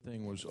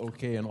everything was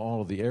okay in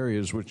all of the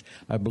areas, which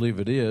I believe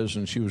it is,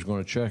 and she was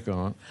going to check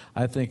on.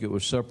 I think it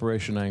was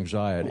separation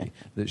anxiety,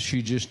 that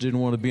she just didn't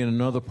want to be in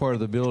another part of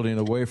the building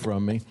away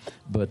from me,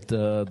 but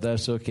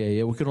that's okay.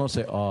 Yeah, we can all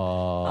say,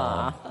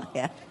 "Aw."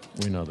 Yeah.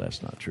 We know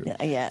that's not true.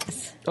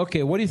 Yes.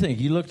 Okay, what do you think?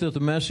 You looked at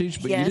the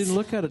message, but Yes. you didn't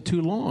look at it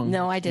too long.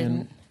 No, I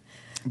didn't.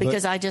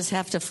 Because I just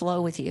have to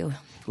flow with you.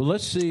 Well,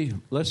 let's see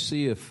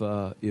if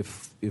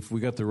we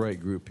got the right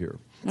group here.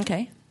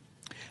 Okay.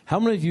 How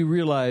many of you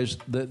realize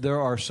that there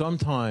are some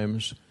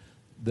times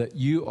that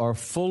you are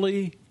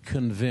fully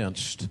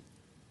convinced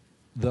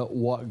that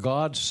what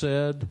God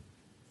said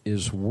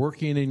is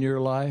working in your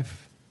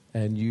life,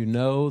 and you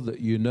know that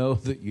you know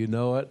that you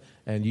know it,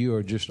 and you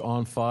are just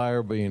on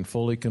fire being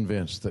fully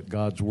convinced that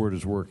God's Word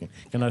is working?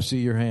 Can I see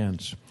your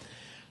hands?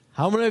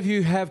 How many of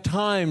you have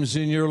times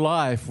in your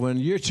life when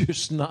you're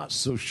just not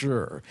so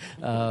sure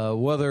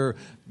whether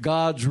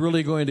God's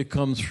really going to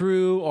come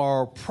through,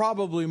 or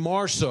probably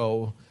more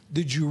so,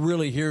 did you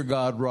really hear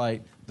God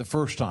right the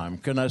first time?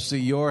 Can I see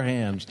your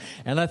hands?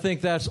 And I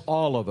think that's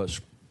all of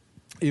us.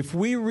 If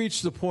we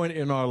reach the point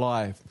in our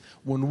life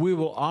when we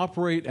will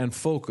operate and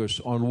focus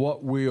on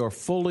what we are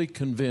fully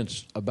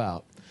convinced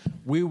about,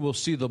 we will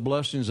see the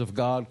blessings of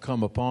God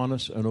come upon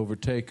us and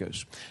overtake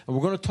us. And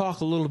we're going to talk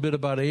a little bit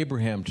about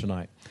Abraham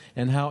tonight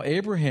and how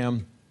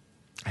Abraham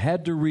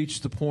had to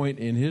reach the point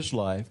in his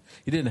life.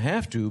 He didn't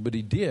have to, but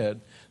he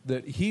did,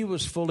 that he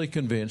was fully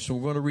convinced, and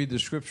we're going to read the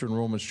scripture in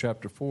Romans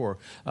chapter 4,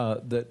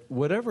 that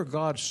whatever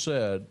God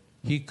said,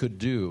 he could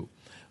do.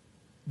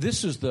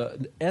 This is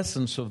the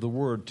essence of the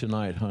word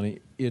tonight, honey.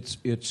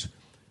 It's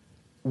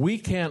we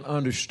can't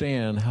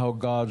understand how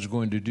God's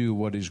going to do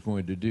what he's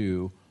going to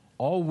do.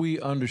 All we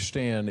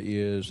understand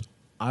is,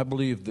 I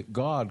believe that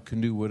God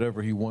can do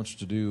whatever he wants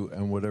to do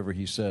and whatever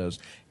he says.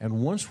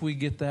 And once we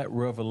get that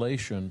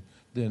revelation,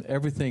 then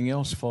everything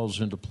else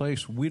falls into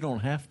place. We don't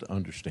have to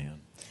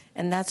understand.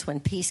 And that's when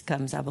peace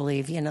comes, I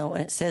believe. You know,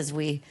 it says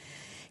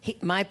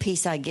my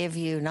peace I give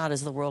you, not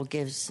as the world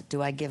gives,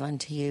 do I give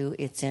unto you.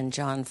 It's in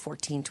John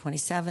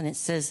 14:27. It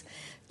says,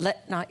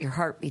 let not your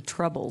heart be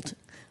troubled.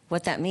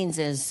 What that means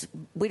is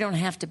we don't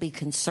have to be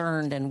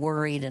concerned and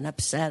worried and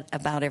upset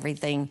about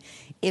everything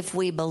if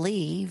we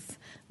believe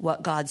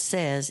what God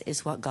says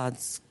is what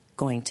God's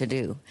going to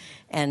do.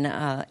 And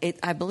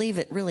I believe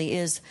it really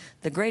is,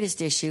 the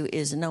greatest issue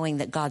is knowing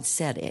that God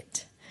said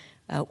it.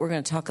 We're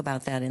going to talk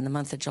about that in the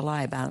month of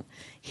July, about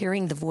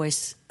hearing the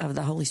voice of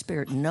the Holy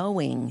Spirit,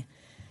 knowing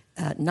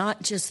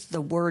not just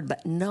the word,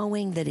 but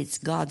knowing that it's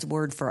God's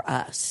word for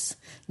us.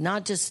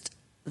 Not just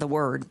the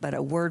word, but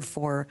a word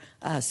for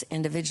us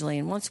individually.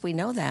 And once we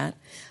know that,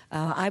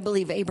 I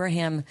believe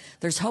Abraham,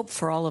 there's hope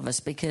for all of us,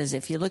 because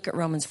if you look at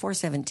Romans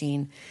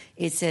 4:17,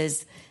 it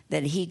says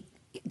that he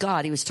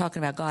was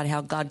talking about God,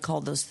 how God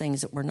called those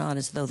things that were not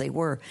as though they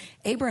were.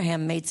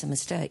 Abraham made some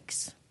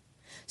mistakes.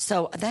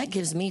 So that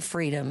gives me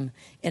freedom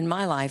in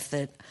my life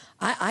that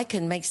I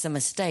can make some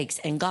mistakes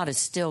and God is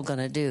still going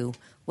to do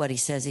what he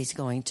says he's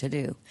going to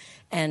do.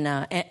 And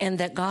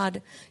that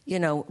God,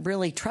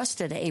 really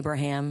trusted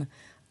Abraham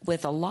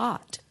with a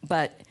lot,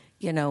 but,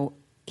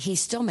 he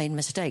still made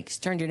mistakes.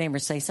 Turn to your neighbor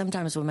and say,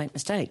 sometimes we make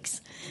mistakes.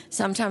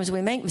 Sometimes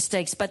we make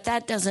mistakes, but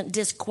that doesn't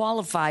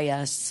disqualify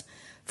us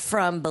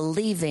from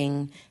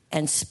believing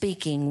and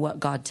speaking what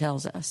God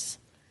tells us.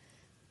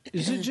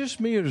 Is it just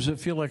me, or does it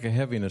feel like a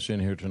heaviness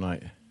in here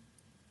tonight?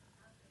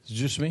 Is it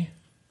just me?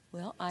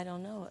 Well, I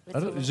don't know.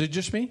 Is it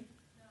just me?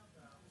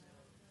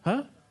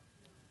 Huh?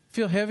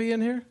 Feel heavy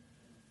in here?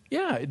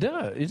 Yeah, it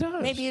does. It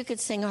does. Maybe you could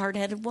sing a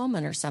hard-headed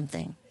woman or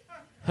something.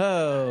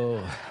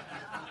 Oh.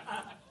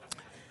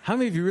 How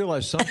many of you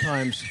realize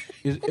sometimes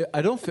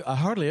I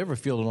hardly ever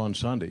feel it on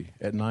Sunday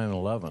at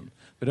 9:11,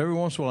 but every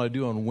once in a while I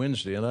do on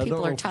Wednesday, and I don't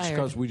know if it's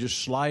because we just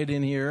slide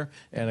in here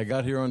and I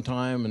got here on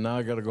time and now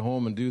I got to go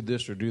home and do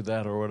this or do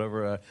that or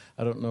whatever.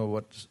 I don't know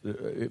what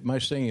my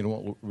singing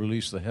won't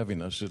release the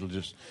heaviness. It'll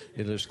just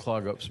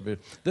clog up a bit.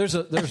 There's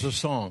a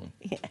song.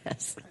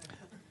 Yes.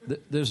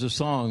 There's a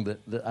song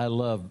that I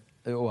love.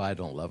 Oh, I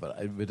don't love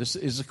it, but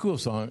it's a cool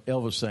song.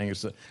 Elvis sang.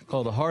 It's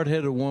called "A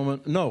Hard-Headed Woman."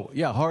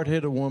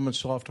 Hard-Headed Woman,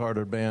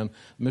 Soft-Hearted Man,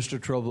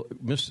 Mr. Trouble.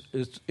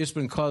 It's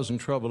been causing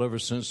trouble ever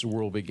since the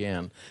world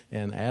began.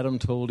 And Adam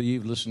told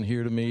Eve, "Listen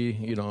here to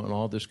me," and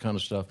all this kind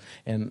of stuff.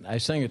 And I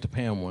sang it to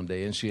Pam one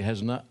day, and she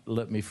has not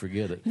let me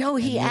forget it. No,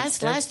 he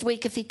asked last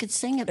week if he could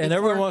sing it. And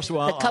every once in a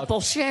while, the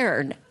couple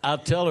shared. I'll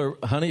tell her,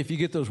 honey, if you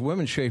get those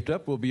women shaped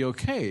up, we'll be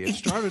okay. It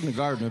started in the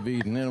Garden of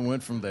Eden, and it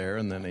went from there.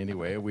 And then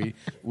anyway,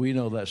 we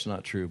know that's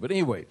not true, but.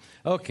 Anyway,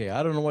 okay,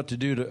 I don't know what to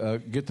do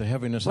to get the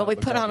heaviness out. Well, we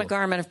put on a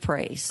garment of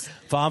praise.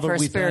 Father, for a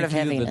we spirit thank of you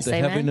heaviness. that the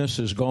Amen? heaviness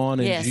is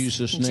gone in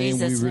Jesus' name.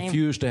 Jesus' we name.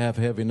 refuse to have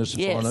heaviness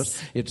upon Yes.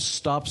 us. It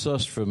stops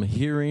us from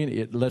hearing.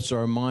 It lets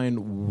our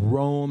mind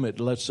roam. It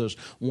lets us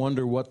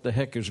wonder what the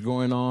heck is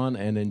going on.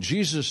 And in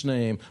Jesus'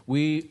 name,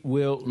 we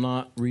will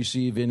not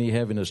receive any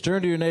heaviness.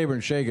 Turn to your neighbor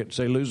and shake it and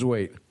say, lose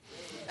weight.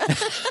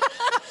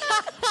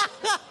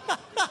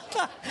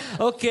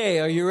 Okay,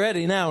 are you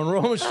ready? Now, in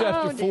Romans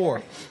chapter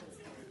 4.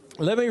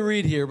 Let me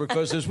read here,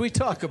 because as we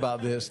talk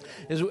about this,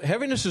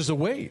 heaviness is a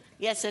weight.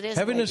 Yes, it is.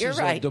 Heaviness You're is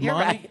right. a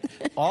demonic. You're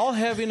right. All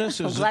heaviness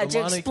is I'm a glad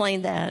demonic. you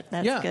explained that.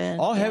 That's good.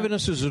 All Yeah.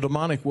 heaviness is a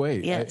demonic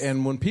weight. Yes.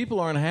 And when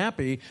people aren't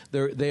happy,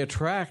 they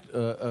attract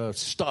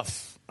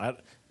stuff.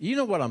 You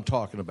know what I'm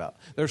talking about.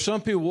 There's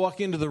some people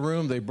walk into the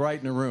room, they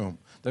brighten the room.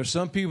 There's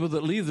some people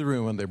that leave the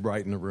room and they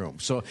brighten the room.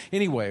 So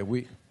anyway,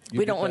 we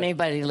don't want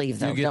anybody to leave,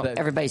 though. Don't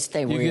everybody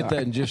stay where you get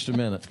that in just a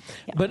minute.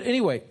 Yeah. But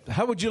anyway,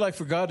 how would you like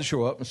for God to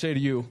show up and say to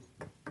you,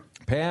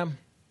 Pam,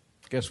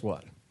 guess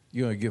what?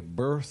 You're going to give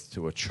birth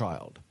to a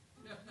child.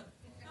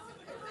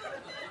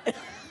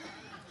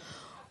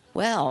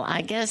 Well,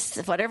 I guess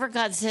whatever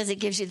God says, He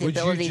gives you the Would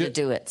you ability to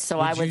do it. So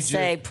I would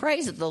say,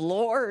 praise the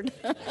Lord.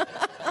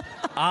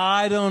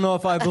 I don't know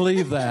if I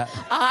believe that.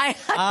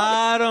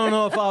 I don't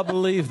know if I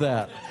believe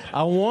that.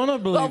 I want to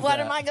believe that. Well, what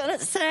am I going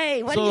to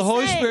say? What so do you the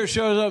Holy say? Spirit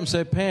shows up and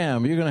says,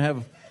 Pam,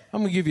 I'm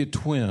going to give you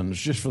twins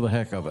just for the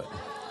heck of it.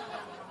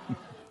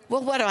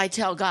 Well, what do I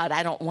tell God?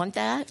 I don't want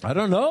that? I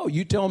don't know.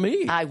 You tell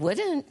me. I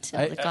wouldn't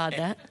tell God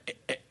that.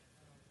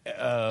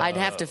 I'd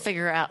have to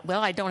figure out.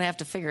 Well, I don't have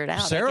to figure it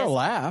out. Sarah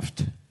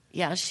laughed.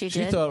 Yeah, she did.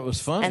 She thought it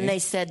was funny. And they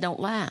said, don't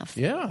laugh.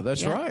 Yeah,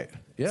 that's right.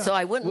 Yeah. So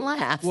I wouldn't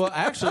laugh. Well,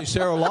 actually,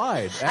 Sarah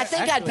lied. I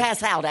think I'd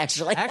pass out,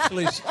 actually.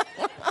 Actually,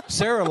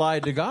 Sarah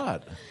lied to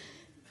God.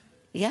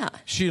 Yeah.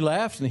 She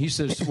laughed, and he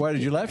says, why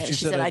did you laugh? She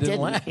said, I didn't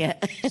laugh. Yeah.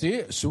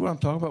 See what I'm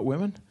talking about,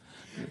 women?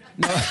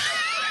 No.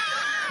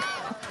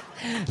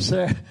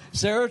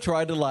 Sarah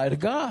tried to lie to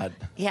God.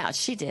 Yeah,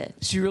 she did.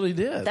 She really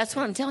did. That's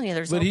what I'm telling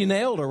you. But he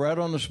nailed her right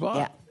on the spot.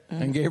 Yeah.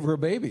 Mm-hmm. And gave her a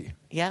baby.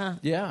 Yeah.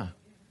 Yeah.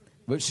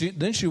 But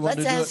then she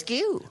wanted Let's to do ask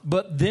you.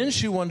 But then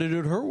she wanted to do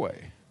it her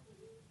way.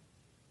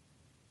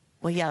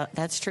 Well, yeah,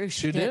 that's true.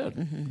 She did.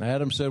 Mm-hmm.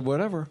 Adam said,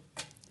 whatever.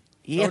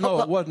 Yeah, Oh,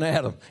 no, it wasn't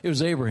Adam. It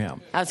was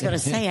Abraham. I was going to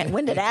say,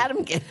 when did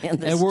Adam get in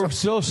this? And we're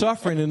still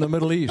suffering in the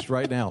Middle East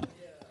right now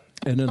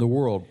and in the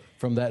world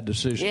from that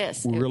decision.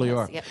 Yes, we really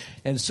are. Yep.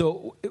 And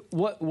so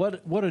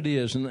what it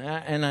is, and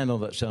I know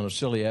that sounded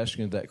silly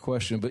asking that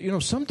question, but,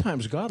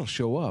 sometimes God will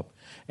show up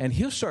and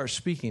he'll start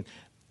speaking.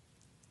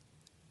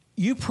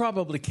 You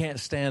probably can't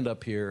stand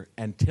up here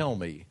and tell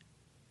me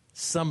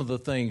some of the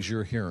things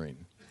you're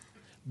hearing.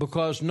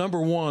 Because, number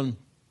one,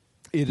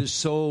 it is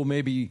so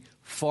maybe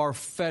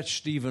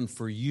far-fetched even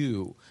for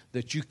you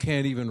that you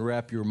can't even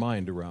wrap your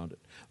mind around it.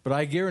 But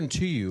I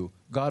guarantee you,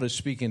 God is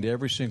speaking to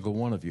every single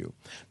one of you.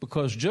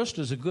 Because just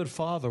as a good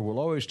father will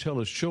always tell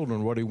his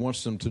children what he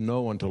wants them to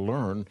know and to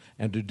learn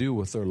and to do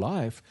with their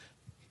life,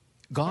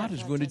 God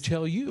is going to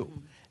tell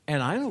you.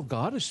 And I know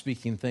God is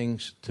speaking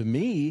things to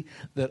me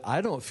that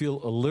I don't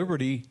feel a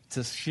liberty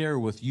to share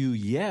with you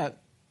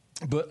yet,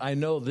 but I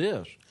know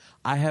this.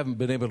 I haven't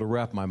been able to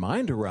wrap my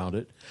mind around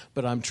it,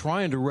 but I'm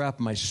trying to wrap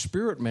my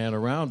spirit man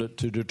around it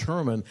to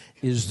determine,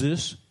 is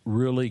this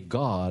really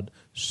God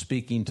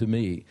speaking to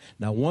me?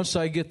 Now, once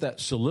I get that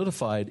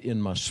solidified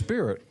in my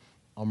spirit,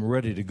 I'm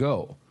ready to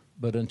go.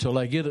 But until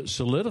I get it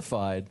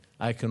solidified,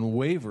 I can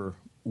waver.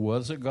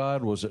 Was it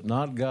God? Was it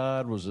not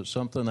God? Was it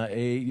something I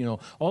ate?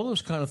 All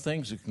those kind of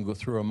things that can go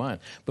through our mind.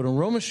 But in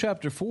Romans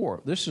chapter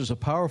 4, this is a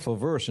powerful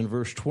verse in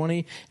verse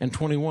 20 and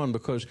 21,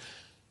 because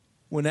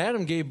when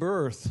Adam gave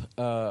birth,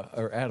 why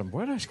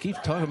do I keep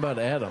talking about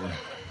Adam?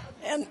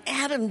 And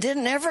Adam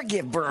didn't ever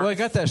give birth. Well, I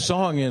got that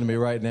song in me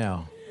right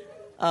now.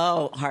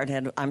 Oh,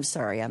 hard-headed. I'm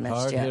sorry, I messed you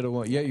up. Hard-headed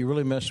one. Yeah, you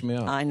really messed me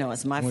up. I know,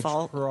 it's my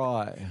fault.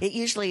 Try. It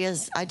usually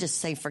is. I just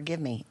say,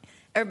 forgive me.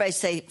 Everybody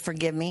say,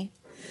 forgive me.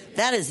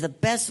 That is the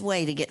best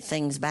way to get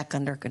things back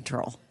under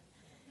control.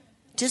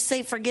 Just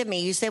say, forgive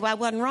me. You say, well, I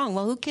wasn't wrong.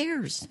 Well, who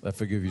cares? I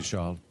forgive you,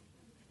 child.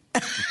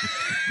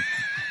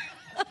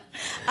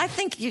 I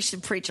think you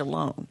should preach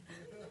alone.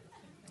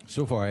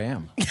 So far, I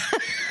am.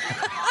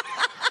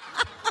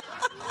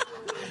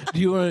 Do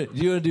you want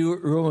to do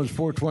Romans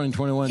 4, 20 and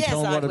 21? Yes,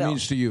 Tell them what it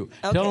means to you.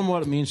 Okay. Tell them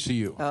what it means to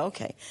you.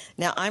 Okay.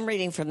 Now, I'm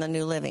reading from the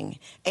New Living.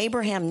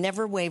 Abraham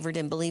never wavered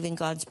in believing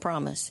God's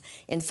promise.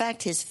 In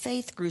fact, his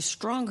faith grew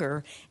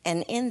stronger,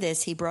 and in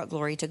this he brought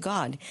glory to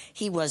God.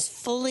 He was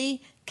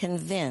fully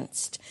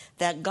convinced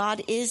that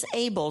God is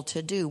able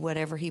to do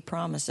whatever he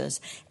promises.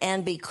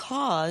 And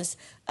because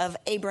of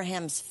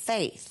Abraham's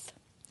faith,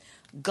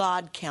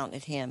 God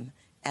counted him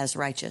as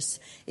righteous.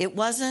 It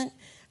wasn't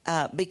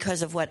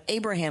because of what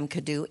Abraham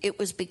could do. It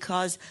was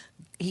because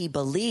he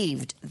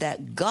believed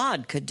that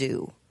God could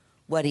do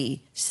what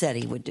he said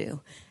he would do.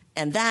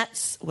 And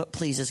that's what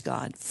pleases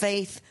God.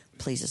 Faith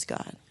pleases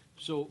God.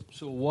 So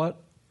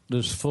what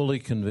does fully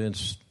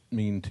convinced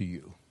mean to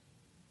you?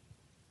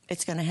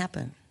 It's going to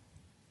happen.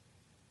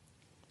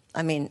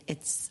 I mean,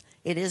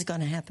 it is going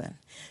to happen.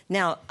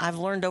 Now, I've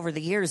learned over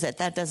the years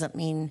that doesn't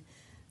mean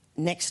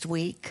next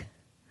week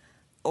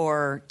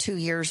or 2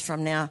 years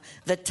from now.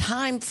 The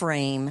time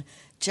frame,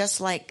 just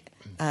like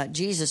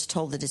Jesus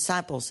told the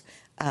disciples,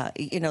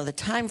 the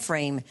time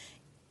frame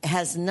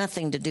has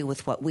nothing to do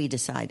with what we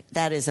decide.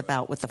 That is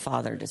about what the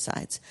Father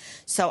decides.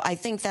 So I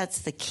think that's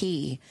the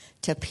key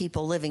to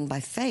people living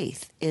by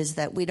faith, is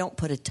that we don't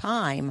put a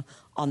time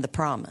on the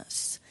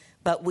promise,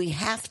 but we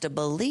have to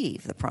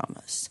believe the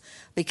promise,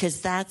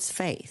 because that's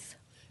faith.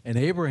 And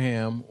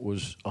Abraham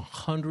was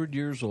 100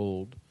 years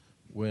old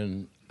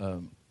when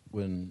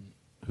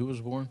who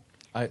was born?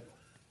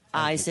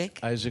 Isaac.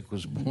 Isaac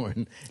was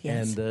born,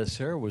 Yes. and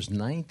Sarah was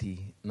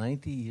 90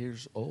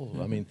 years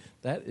old. I mean,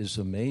 that is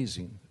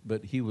amazing.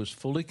 But he was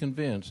fully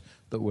convinced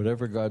that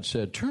whatever God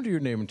said, turn to your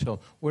neighbor and tell him,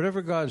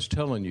 whatever God's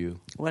telling you,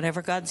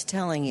 Whatever God's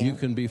telling you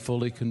can be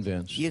fully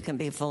convinced you can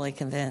be fully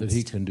convinced that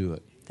he can do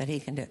it. that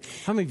He can do it.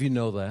 How many of you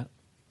know that?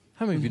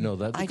 How many of you know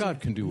that? I That God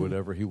do. can do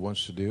whatever he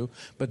wants to do.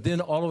 But then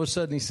all of a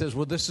sudden he says,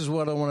 well, this is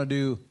what I want to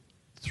do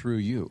through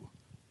you.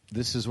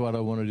 This is what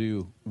I want to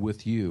do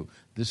with you.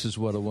 This is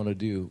what I want to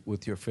do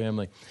with your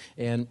family.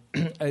 And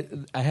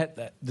I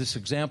had this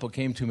example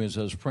came to me as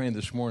I was praying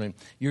this morning.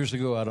 Years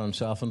ago out on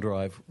Southland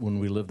Drive when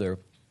we lived there,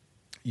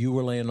 you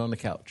were laying on the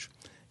couch.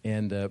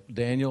 And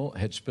Daniel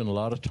had spent a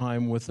lot of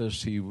time with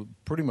us. He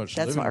pretty much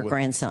That's living our with,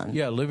 grandson.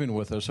 Yeah, living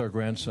with us, our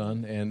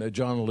grandson. And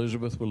John and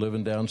Elizabeth were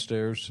living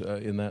downstairs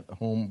in that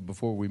home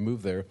before we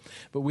moved there.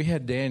 But we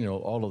had Daniel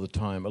all of the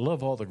time. I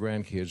love all the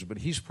grandkids, but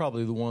he's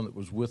probably the one that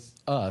was with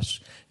us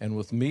and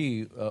with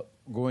me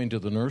going to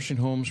the nursing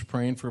homes,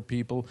 praying for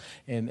people.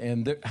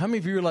 And there, how many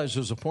of you realize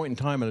there's a point in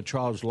time in a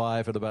child's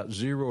life at about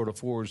 0 to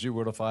 4,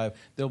 0 to 5,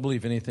 they'll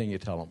believe anything you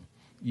tell them.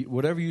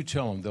 Whatever you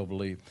tell them, they'll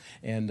believe.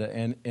 And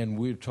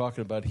we were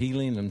talking about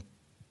healing, and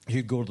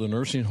he'd go to the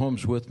nursing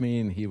homes with me,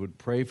 and he would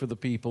pray for the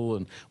people,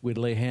 and we'd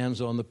lay hands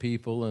on the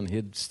people, and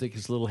he'd stick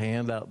his little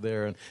hand out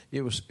there, and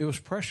it was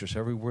precious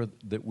everywhere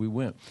that we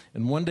went.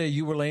 And one day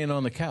you were laying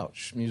on the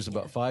couch. He was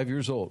about 5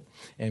 years old,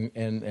 and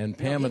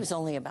Pam. He was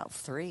only about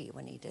 3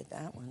 when he did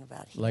that one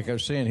about healing. Like I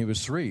was saying, he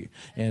was 3,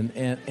 and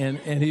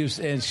he was,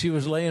 and she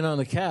was laying on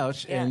the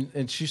couch, Yeah.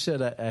 and she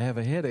said, I have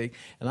a headache,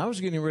 and I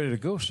was getting ready to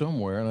go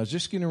somewhere, and I was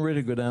just getting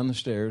ready to go down the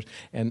stairs,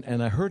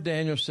 and I heard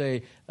Daniel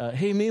say,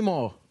 hey,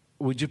 Mimo,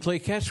 would you play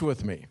catch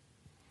with me?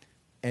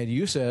 And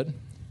you said,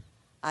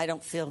 I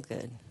don't feel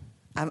good.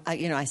 I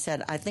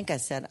think I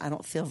said, I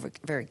don't feel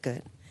very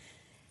good.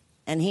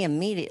 And he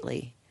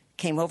immediately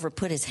came over,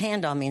 put his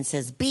hand on me and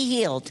says, be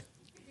healed.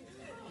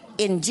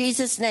 In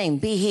Jesus' name,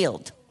 be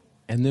healed.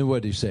 and then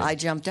what did he say? I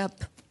jumped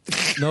up.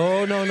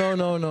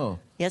 No.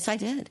 Yes, I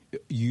did.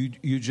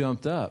 You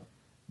jumped up,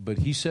 but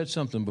he said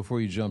something before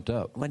you jumped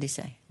up. What did he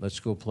say? Let's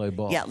go play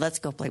ball. Yeah, let's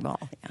go play ball.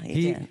 Yeah,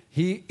 he did.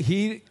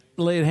 He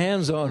laid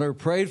hands on her,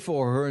 prayed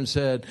for her, and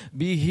said,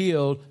 be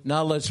healed,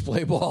 now let's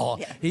play ball.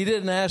 Yeah. He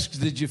didn't ask,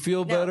 did you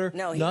feel better?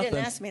 No, he Nothing.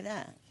 didn't ask me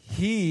that.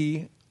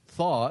 He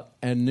thought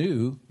and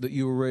knew that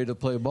you were ready to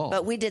play ball.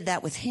 But we did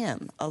that with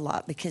him a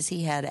lot because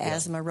he had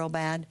asthma real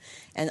bad.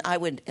 And I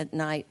would, at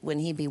night, when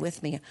he'd be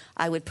with me,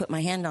 I would put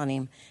my hand on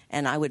him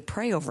and I would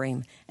pray over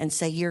him and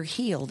say, you're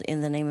healed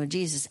in the name of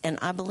Jesus. And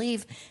I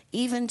believe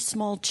even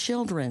small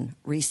children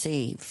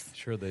receive.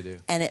 Sure they do.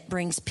 And it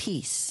brings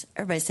peace.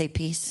 Everybody say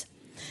peace.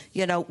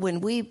 You know,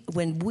 when we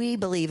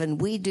believe and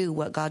we do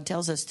what God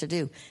tells us to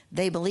do,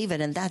 they believe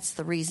it. And that's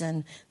the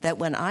reason that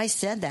when I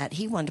said that,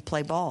 he wanted to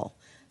play ball.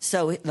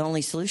 So the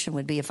only solution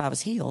would be if I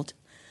was healed.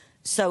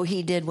 So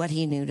he did what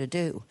he knew to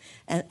do.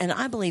 And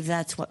I believe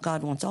that's what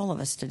God wants all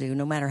of us to do,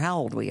 no matter how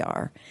old we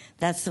are.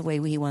 That's the way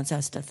he wants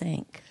us to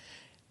think.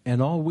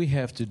 And all we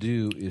have to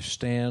do is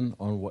stand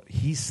on what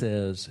he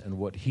says and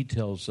what he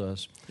tells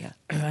us. Yeah.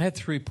 I had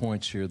 3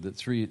 points here,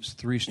 it's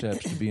 3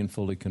 steps to being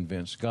fully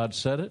convinced. God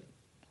said it.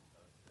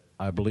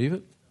 I believe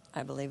it.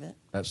 I believe it.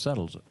 That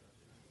settles it.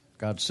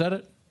 God said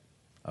it.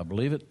 I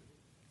believe it.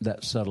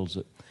 That settles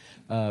it.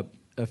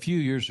 A few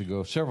years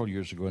ago, several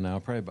years ago now,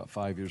 probably about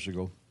 5 years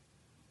ago,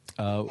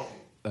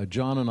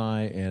 John and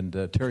I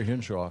and Terry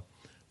Henshaw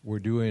were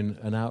doing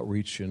an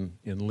outreach in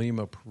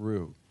Lima,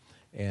 Peru.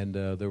 And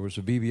there was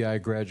a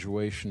BBI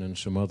graduation and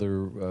some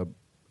other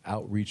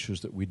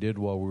outreaches that we did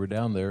while we were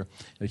down there.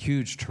 A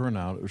huge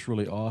turnout. It was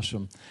really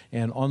awesome.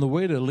 And on the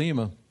way to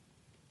Lima,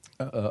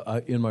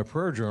 in my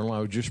prayer journal, I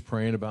was just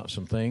praying about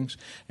some things.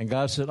 And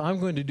God said, I'm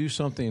going to do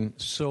something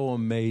so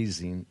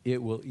amazing,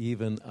 it will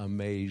even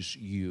amaze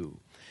you.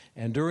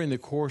 And during the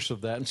course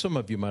of that, and some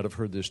of you might have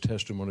heard this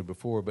testimony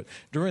before, but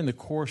during the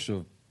course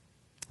of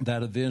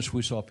that event,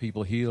 we saw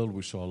people healed.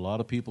 We saw a lot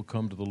of people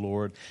come to the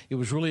Lord. It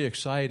was really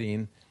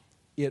exciting.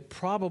 It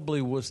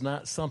probably was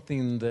not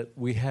something that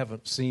we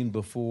haven't seen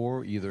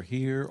before, either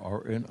here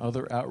or in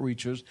other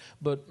outreaches,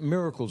 but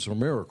miracles are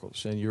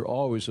miracles, and you're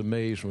always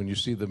amazed when you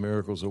see the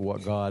miracles of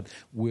what God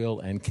will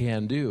and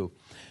can do.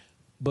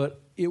 But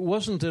it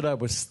wasn't that I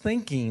was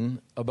thinking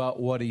about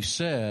what he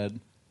said,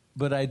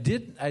 but I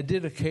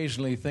did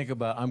occasionally think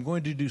about, I'm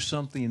going to do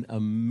something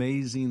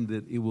amazing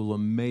that it will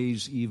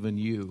amaze even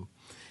you.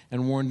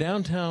 And we're in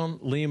downtown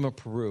Lima,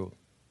 Peru.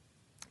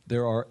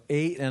 There are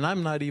 8, and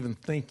I'm not even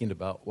thinking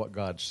about what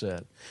God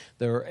said.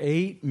 There are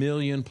 8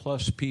 million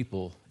plus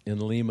people in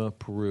Lima,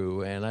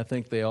 Peru, and I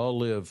think they all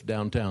live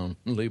downtown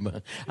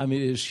Lima. I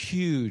mean, it's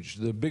huge,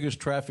 the biggest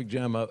traffic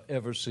jam I've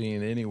ever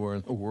seen anywhere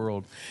in the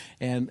world.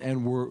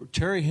 And we're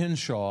Terry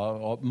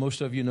Henshaw.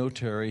 Most of you know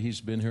Terry. He's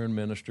been here and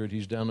ministered.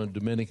 He's down in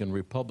Dominican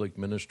Republic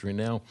ministry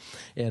now,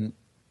 and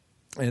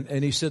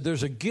And he said,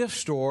 there's a gift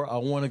store I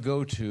want to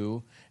go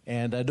to,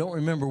 and I don't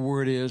remember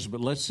where it is, but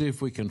let's see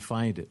if we can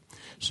find it.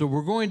 So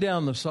we're going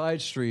down the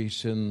side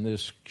streets in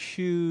this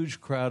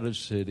huge, crowded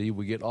city.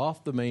 We get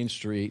off the main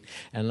street,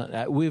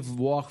 and we've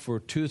walked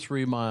for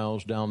 2-3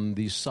 miles down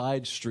these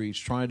side streets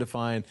trying to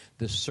find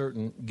this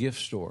certain gift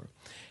store.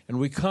 And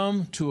we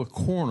come to a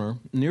corner,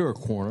 near a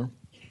corner,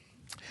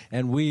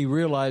 and we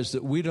realize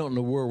that we don't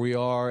know where we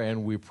are,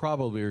 and we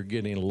probably are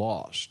getting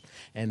lost.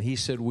 And he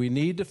said, we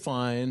need to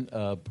find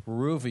a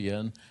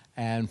Peruvian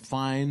and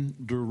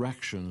find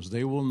directions.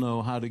 They will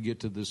know how to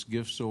get to this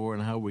gift store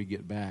and how we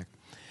get back.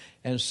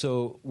 And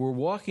so we're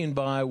walking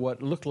by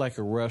what looked like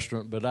a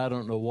restaurant, but I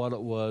don't know what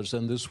it was.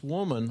 And this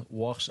woman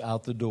walks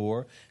out the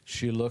door.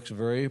 She looks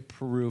very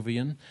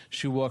Peruvian.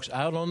 She walks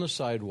out on the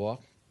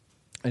sidewalk,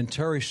 and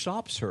Terry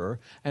stops her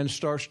and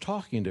starts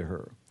talking to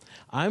her.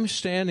 I'm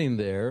standing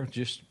there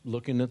just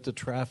looking at the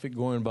traffic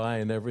going by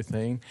and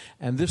everything,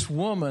 and this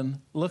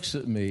woman looks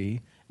at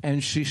me,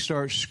 and she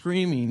starts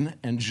screaming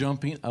and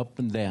jumping up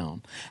and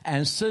down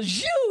and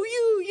says, you,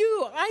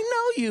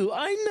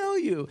 I know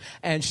you.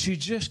 And she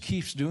just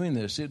keeps doing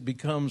this. It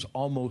becomes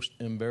almost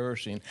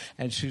embarrassing,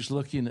 and she's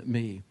looking at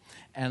me.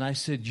 And I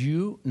said,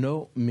 you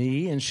know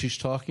me? And she's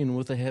talking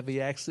with a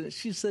heavy accent.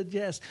 She said,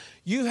 yes.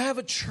 You have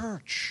a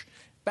church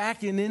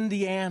back in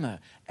Indiana,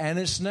 and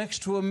it's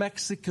next to a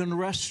Mexican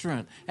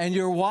restaurant, and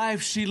your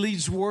wife, she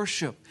leads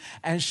worship,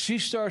 and she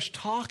starts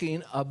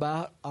talking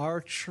about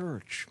our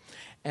church.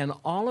 And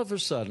all of a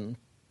sudden,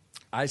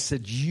 I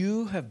said,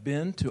 you have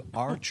been to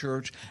our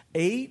church.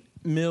 8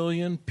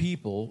 million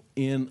people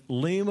in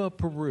Lima,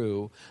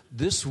 Peru.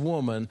 This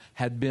woman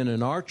had been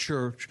in our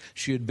church.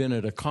 She had been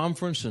at a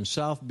conference in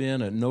South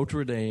Bend at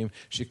Notre Dame.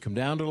 She'd come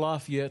down to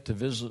Lafayette to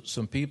visit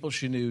some people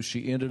she knew.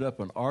 She ended up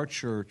in our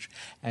church,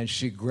 and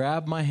she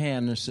grabbed my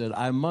hand and said,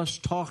 I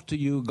must talk to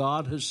you.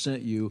 God has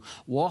sent you.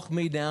 Walk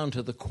me down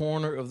to the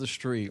corner of the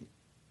street.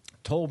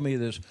 Told me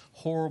this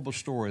horrible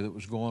story that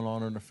was going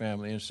on in her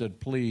family and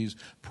said, please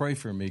pray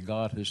for me.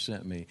 God has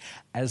sent me.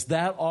 As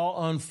that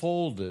all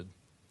unfolded,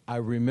 I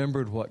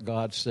remembered what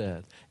God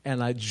said,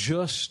 and I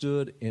just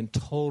stood in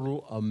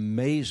total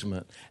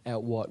amazement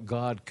at what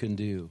God can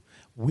do.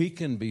 We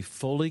can be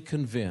fully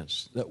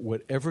convinced that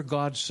whatever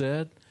God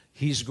said,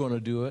 He's going to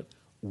do it.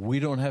 We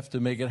don't have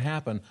to make it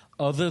happen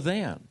other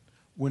than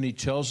when He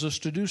tells us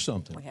to do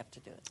something. We have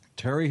to do it.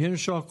 Terry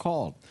Henshaw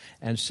called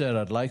and said,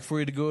 I'd like for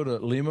you to go to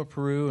Lima,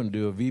 Peru and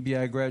do a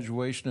VBI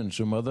graduation and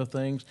some other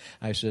things.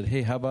 I said,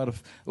 hey, how about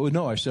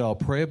I said, I'll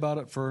pray about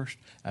it first.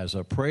 As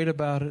I prayed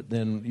about it,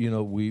 then,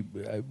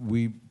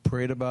 we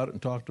prayed about it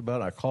and talked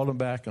about it. I called him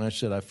back and I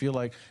said, I feel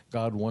like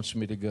God wants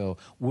me to go.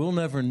 We'll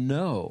never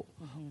know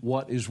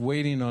what is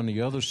waiting on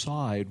the other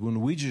side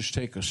when we just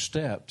take a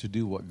step to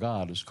do what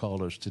God has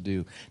called us to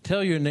do.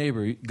 Tell your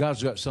neighbor,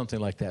 God's got something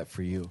like that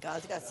for you.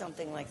 God's got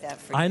something like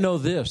that for you. I know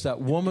this, that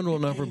woman will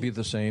never be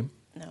the same.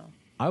 No.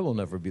 I will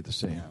never be the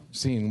same,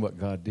 seeing what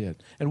God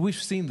did. And we've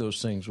seen those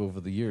things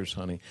over the years,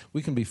 honey.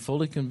 We can be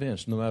fully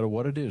convinced, no matter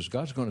what it is,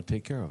 God's going to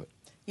take care of it.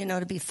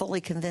 To be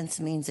fully convinced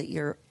means that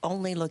you're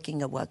only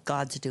looking at what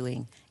God's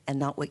doing and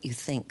not what you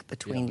think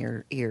between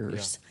your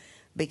ears. Yeah.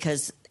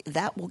 Because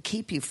that will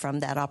keep you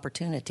from that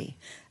opportunity.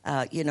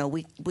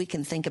 We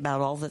can think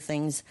about all the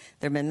things.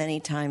 There have been many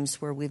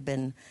times where we've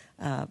been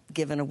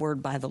given a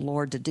word by the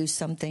Lord to do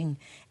something,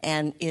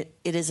 and it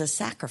is a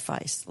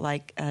sacrifice.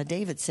 Like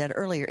David said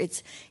earlier,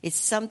 it's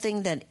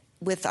something that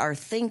with our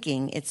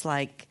thinking, it's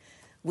like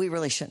we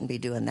really shouldn't be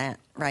doing that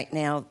right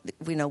now.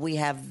 We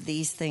have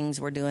these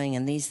things we're doing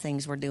and these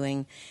things we're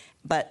doing.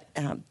 But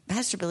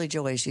Pastor Billy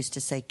Joyce used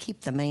to say,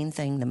 keep the main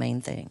thing the main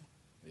thing.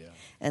 Yeah.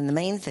 And the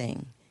main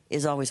thing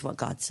is always what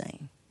God's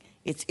saying.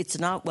 It's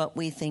not what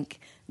we think,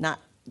 not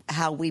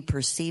how we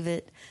perceive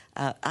it.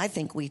 I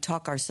think we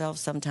talk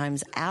ourselves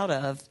sometimes out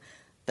of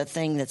the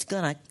thing that's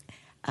going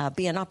to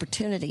be an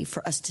opportunity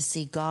for us to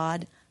see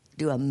God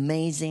do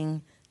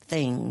amazing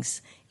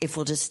things if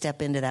we'll just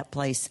step into that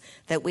place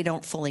that we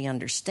don't fully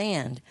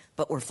understand,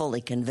 but we're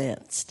fully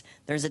convinced.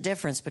 There's a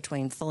difference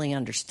between fully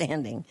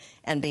understanding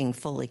and being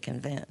fully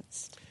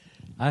convinced.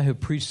 I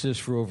have preached this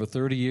for over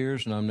 30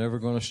 years, and I'm never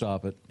going to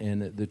stop it.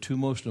 And the two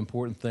most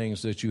important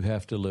things that you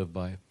have to live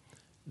by,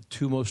 the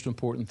two most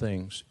important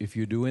things. If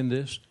you're doing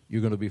this,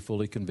 you're going to be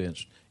fully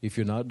convinced. If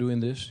you're not doing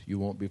this, you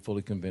won't be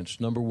fully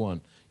convinced. Number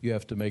one, you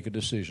have to make a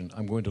decision.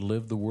 I'm going to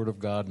live the Word of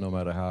God no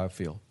matter how I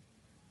feel.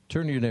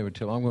 Turn to your neighbor and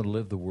tell him, I'm going to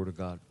live the Word of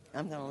God.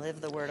 I'm going to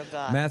live the Word of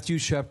God. Matthew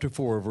chapter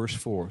 4, verse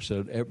 4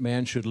 said,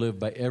 man should live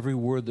by every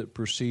word that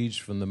proceeds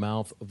from the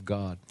mouth of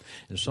God.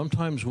 And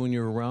sometimes when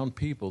you're around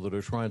people that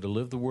are trying to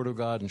live the Word of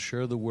God and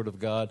share the Word of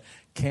God,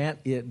 can't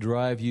it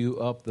drive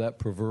you up that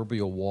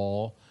proverbial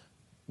wall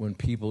when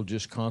people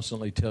just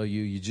constantly tell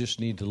you, you just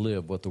need to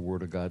live what the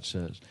Word of God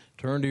says?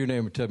 Turn to your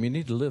neighbor and tell them, you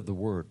need to live the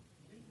Word.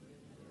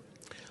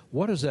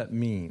 What does that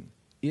mean?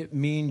 It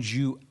means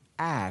you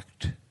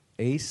act,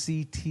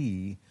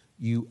 A-C-T,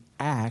 you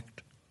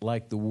act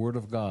like the Word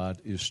of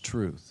God is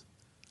truth.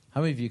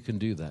 How many of you can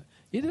do that?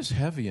 It is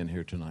heavy in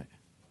here tonight.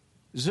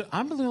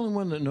 I'm the only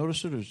one that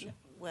noticed it?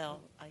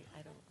 Well, I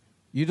don't.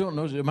 You don't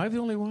know. Am I the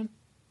only one?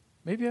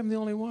 Maybe I'm the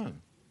only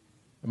one.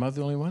 Am I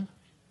the only one?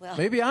 Well,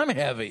 maybe I'm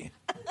heavy.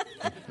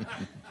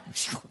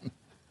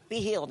 be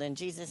healed in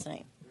Jesus'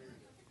 name.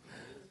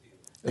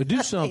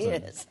 Do something.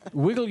 Yes.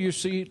 Wiggle your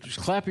seat. Just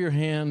clap your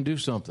hand. Do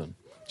something.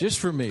 Just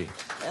for me.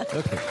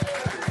 Okay.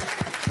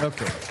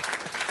 Okay.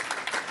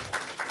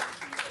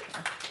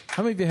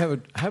 How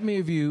many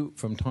of you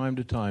from time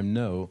to time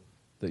know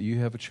that you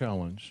have a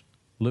challenge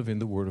living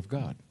the Word of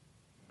God?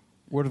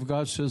 Word of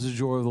God says the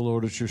joy of the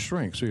Lord is your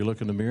strength. So you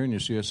look in the mirror and you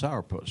see a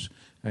sourpuss.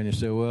 And you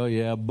say, well,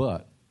 yeah,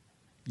 but.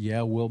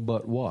 Yeah, well,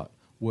 but what?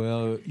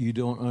 Well, you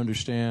don't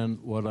understand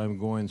what I'm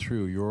going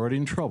through. You're already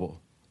in trouble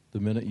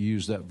the minute you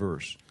use that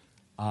verse.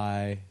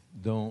 You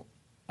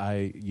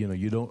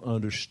don't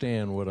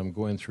understand what I'm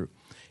going through.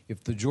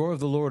 If the joy of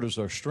the Lord is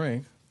our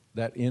strength,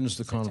 that ends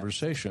the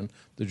conversation.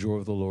 The joy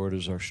of the Lord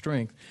is our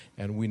strength.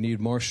 And we need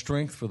more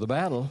strength for the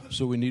battle,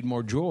 so we need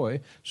more joy.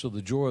 So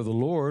the joy of the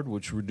Lord,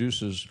 which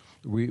releases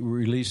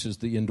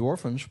the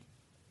endorphins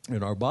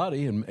in our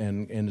body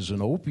and is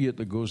an opiate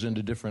that goes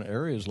into different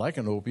areas, like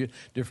an opiate,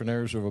 different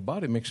areas of our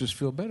body, makes us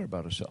feel better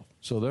about ourselves.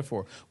 So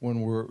therefore,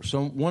 when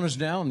one is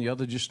down, the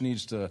other just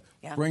needs to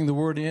bring the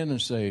word in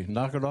and say,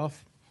 knock it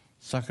off,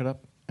 suck it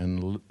up,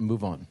 and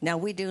move on. Now,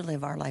 we do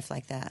live our life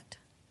like that.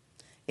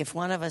 If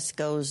one of us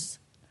goes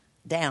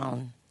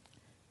down,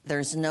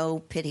 there's no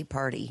pity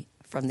party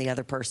from the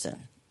other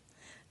person.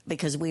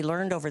 Because we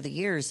learned over the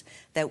years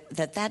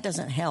that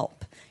doesn't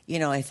help. You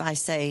know, if I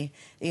say,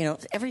 you know,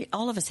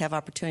 all of us have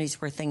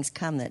opportunities where things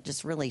come that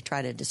just really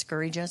try to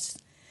discourage us.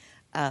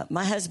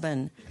 My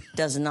husband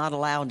does not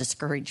allow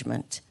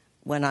discouragement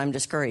when I'm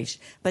discouraged.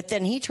 But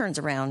then he turns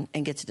around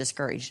and gets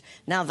discouraged.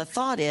 Now, the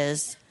thought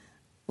is,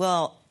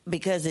 well,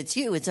 because it's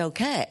you, it's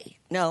okay.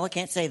 No, I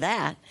can't say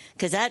that,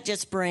 because that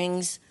just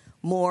brings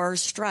more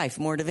strife,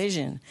 more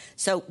division.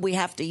 So we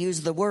have to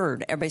use the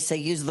word. Everybody say,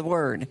 use the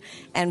word.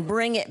 And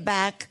bring it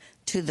back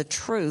to the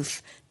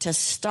truth to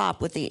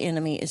stop what the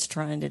enemy is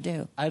trying to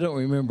do. I don't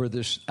remember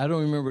this. I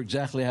don't remember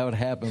exactly how it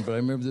happened, but I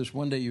remember this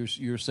one day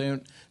you were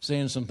saying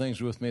some things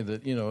with me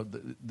that, you know,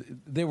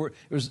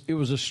 it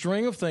was a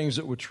string of things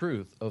that were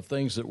truth, of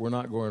things that were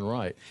not going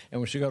right. And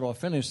when she got all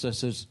finished, I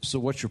said, so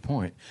what's your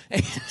point?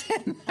 And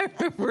I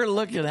remember her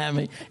looking at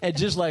me, and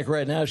just like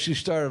right now, she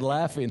started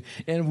laughing.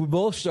 And we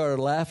both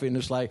started laughing.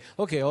 It's like,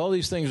 okay, all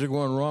these things are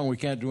going wrong. We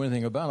can't do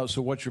anything about it.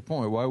 So what's your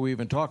point? Why are we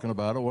even talking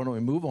about it? Why don't we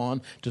move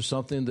on to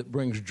something that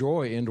brings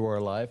joy into our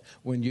life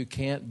when you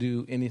can't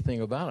do anything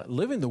about it?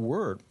 Living the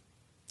Word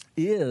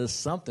is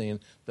something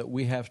that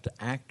we have to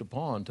act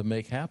upon to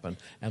make happen,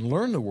 and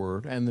learn the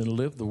Word and then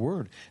live the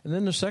Word. And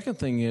then the second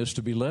thing is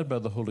to be led by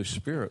the Holy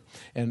Spirit.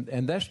 And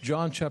that's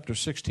John chapter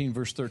 16,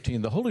 verse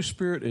 13. The Holy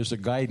Spirit is a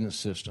guidance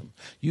system.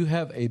 You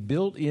have a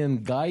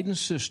built-in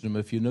guidance system,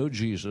 if you know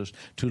Jesus,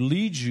 to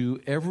lead you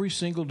every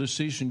single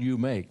decision you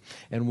make.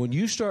 And when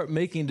you start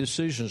making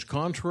decisions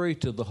contrary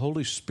to the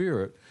Holy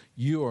Spirit,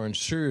 you are in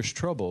serious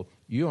trouble.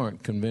 You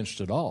aren't convinced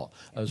at all.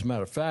 As a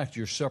matter of fact,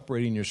 you're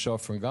separating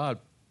yourself from God.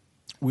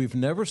 We've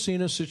never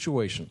seen a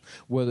situation,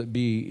 whether it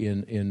be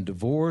in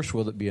divorce,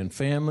 whether it be in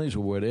families,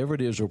 or whatever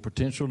it is, or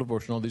potential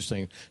divorce and all these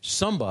things,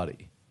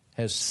 somebody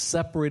has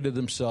separated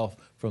themselves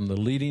from the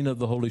leading of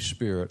the Holy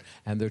Spirit,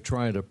 and they're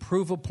trying to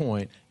prove a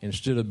point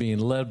instead of being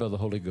led by the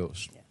Holy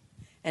Ghost. Yeah.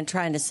 And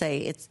trying to say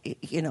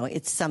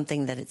it's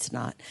something that it's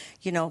not.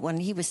 You know, when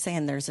he was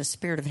saying there's a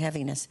spirit of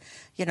heaviness,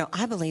 you know,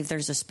 I believe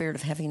there's a spirit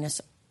of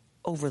heaviness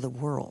over the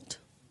world.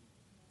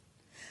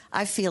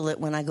 I feel it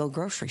when I go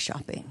grocery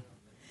shopping.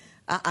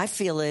 I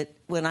feel it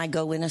when I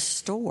go in a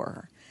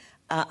store.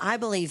 I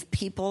believe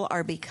people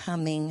are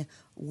becoming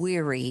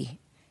weary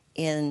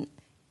in,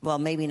 well,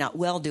 maybe not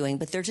well-doing,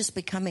 but they're just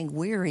becoming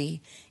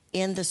weary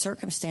in the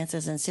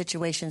circumstances and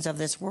situations of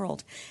this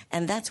world.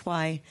 And that's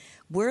why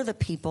we're the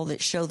people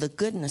that show the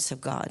goodness of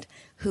God,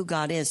 who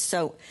God is.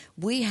 So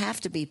we have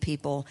to be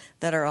people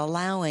that are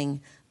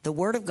allowing the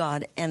Word of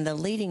God and the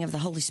leading of the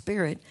Holy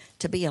Spirit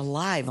to be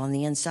alive on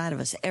the inside of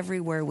us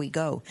everywhere we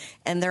go.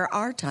 And there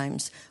are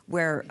times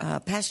where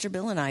Pastor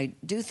Bill and I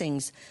do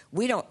things,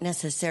 we don't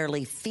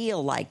necessarily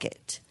feel like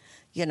it.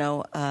 You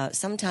know,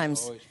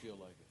 sometimes... I always feel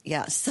like it.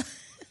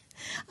 Yes.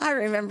 I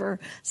remember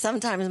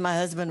sometimes my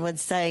husband would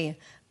say,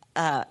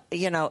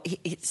 you know,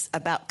 it's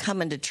about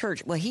coming to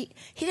church. Well, he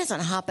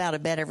doesn't hop out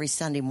of bed every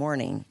Sunday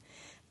morning.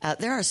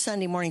 There are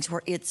Sunday mornings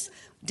where it's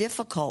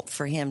difficult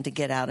for him to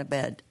get out of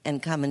bed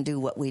and come and do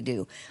what we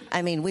do.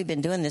 I mean, we've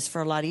been doing this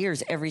for a lot of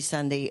years, every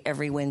Sunday,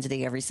 every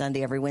Wednesday, every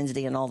Sunday, every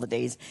Wednesday, and all the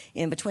days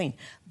in between.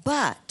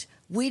 But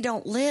we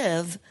don't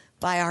live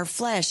by our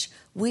flesh.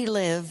 We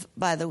live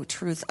by the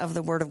truth of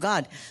the Word of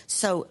God.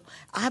 So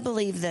I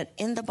believe that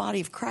in the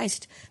body of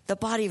Christ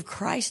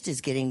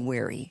is getting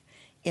weary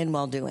in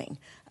well-doing.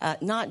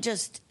 Not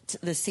just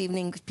this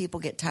evening,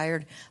 people get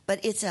tired, but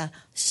it's a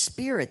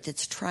spirit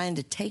that's trying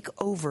to take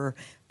over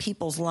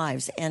people's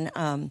lives.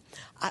 And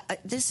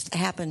this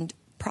happened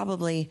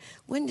probably,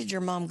 when did your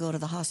mom go to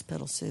the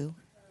hospital, Sue?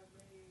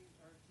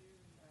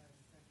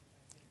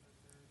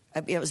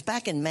 It was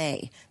back in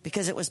May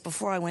because it was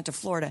before I went to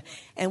Florida.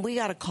 And we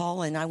got a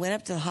call, and I went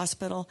up to the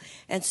hospital.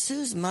 And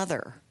Sue's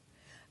mother,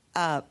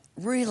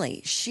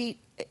 really,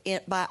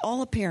 by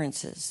all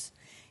appearances,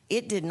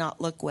 it did not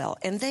look well.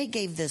 And they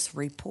gave this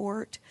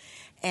report.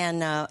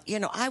 And,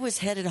 I was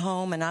headed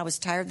home, and I was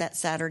tired that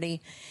Saturday.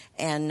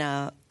 And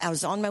I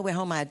was on my way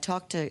home. I had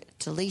talked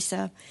to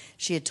Lisa.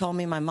 She had told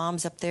me my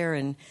mom's up there,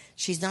 and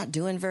she's not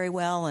doing very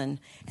well. And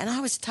I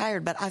was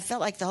tired, but I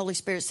felt like the Holy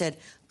Spirit said,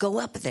 go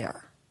up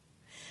there.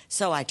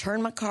 So I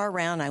turned my car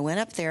around. I went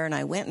up there, and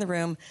I went in the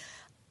room.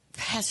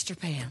 Pastor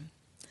Pam,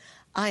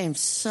 I am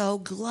so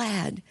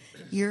glad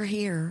you're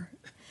here.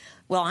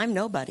 Well, I'm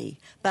nobody,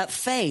 but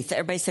faith.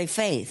 Everybody say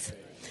faith.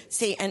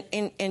 See,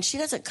 and she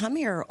doesn't come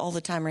here all the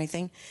time or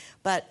anything,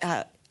 but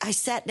I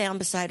sat down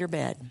beside her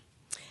bed,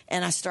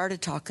 and I started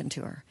talking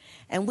to her.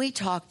 And we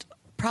talked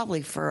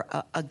probably for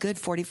a good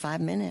 45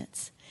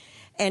 minutes.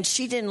 And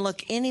she didn't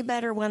look any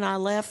better when I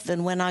left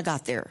than when I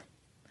got there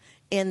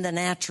in the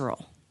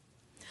natural.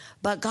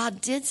 But God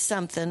did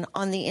something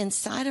on the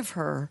inside of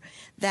her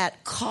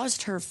that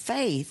caused her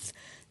faith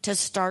to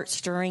start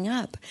stirring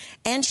up.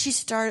 And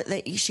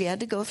she had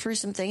to go through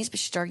some things, but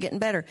she started getting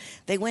better.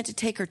 They went to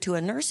take her to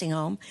a nursing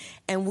home,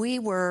 and we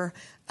were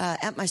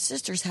at my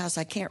sister's house.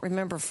 I can't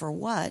remember for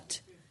what.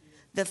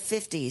 The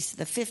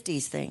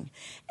 50s thing.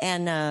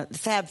 And the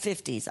Fab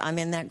 50s. I'm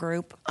in that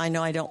group. I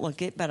know I don't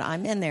look it, but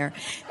I'm in there.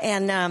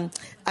 And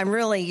I'm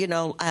really,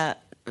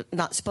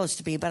 not supposed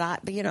to be, but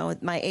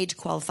my age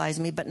qualifies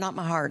me, but not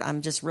my heart.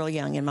 I'm just real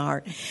young in my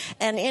heart.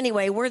 And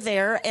anyway, we're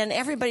there, and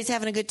everybody's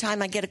having a good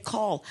time. I get a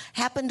call.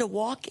 Happened to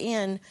walk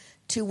in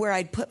to where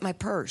I'd put my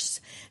purse.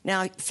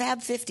 Now, Fab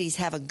 50s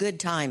have a good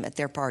time at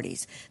their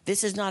parties.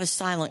 This is not a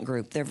silent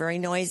group. They're very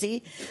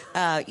noisy.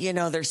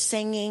 They're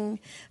singing.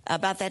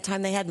 About that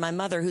time, they had my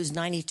mother, who's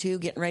 92,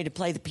 getting ready to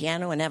play the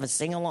piano and have a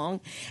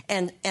sing-along.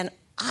 And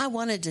I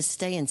wanted to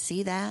stay and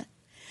see that.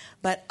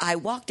 But I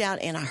walked out,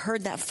 and I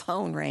heard that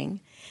phone ring,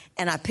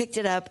 and I picked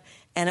it up,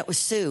 and it was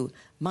Sue,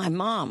 my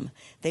mom.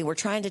 They were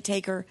trying to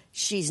take her.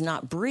 She's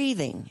not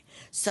breathing.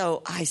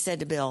 So I said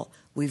to Bill,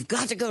 we've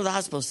got to go to the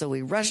hospital. So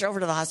we rush over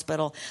to the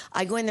hospital.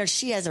 I go in there.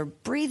 She has a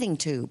breathing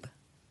tube.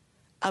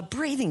 A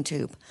breathing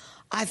tube.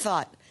 I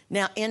thought,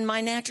 now, in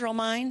my natural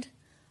mind,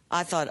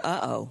 I thought,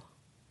 uh-oh,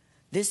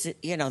 this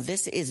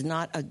is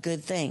not a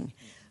good thing.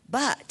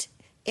 But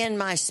in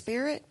my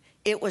spirit,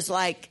 it was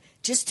like,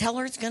 just tell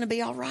her it's going to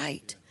be all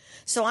right.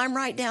 So I'm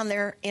right down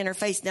there in her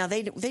face. Now,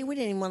 they wouldn't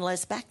even want to let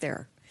us back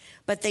there.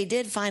 But they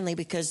did finally,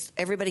 because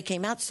everybody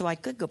came out so I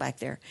could go back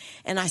there.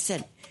 And I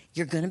said,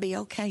 you're going to be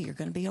okay. You're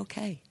going to be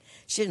okay.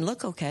 She didn't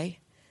look okay.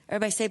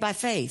 Everybody say by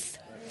faith.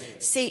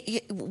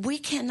 See, we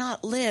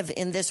cannot live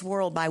in this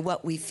world by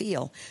what we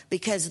feel,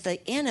 because the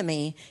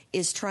enemy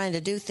is trying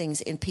to do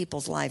things in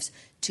people's lives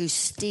to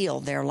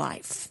steal their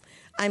life.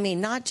 I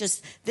mean, not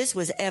just, this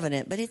was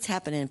evident, but it's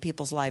happening in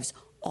people's lives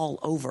all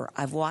over.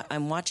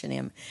 I'm watching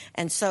him.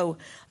 And so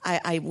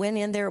I went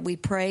in there, we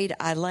prayed,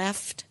 I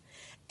left.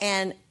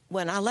 And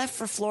when I left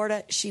for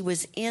Florida, she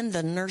was in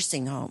the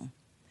nursing home.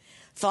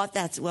 Thought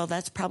that's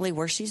probably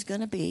where she's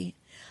going to be.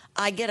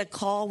 I get a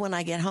call when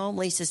I get home.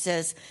 Lisa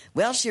says,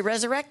 well, she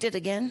resurrected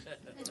again.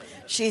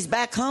 She's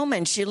back home,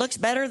 and she looks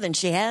better than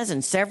she has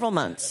in several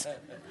months.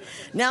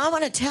 Now, I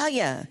want to tell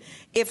you,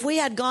 if we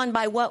had gone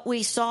by what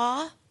we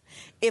saw,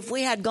 if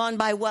we had gone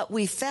by what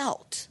we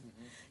felt,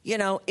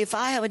 if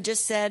I had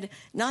just said,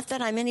 not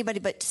that I'm anybody,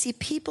 but see,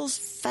 people's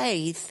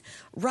faith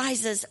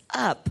rises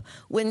up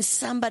when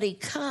somebody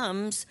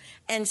comes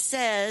and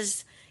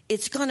says,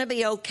 it's going to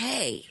be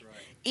okay. Right.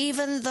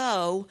 Even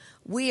though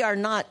we are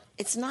not,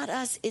 it's not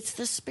us, it's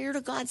the Spirit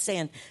of God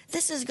saying,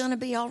 this is going to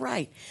be all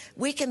right.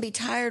 We can be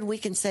tired, we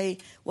can say,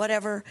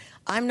 whatever,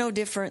 I'm no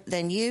different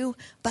than you,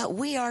 but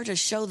we are to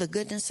show the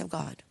goodness of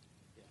God.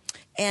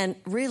 And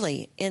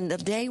really, in the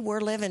day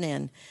we're living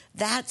in,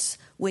 that's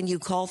when you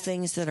call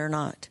things that are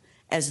not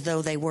as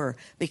though they were.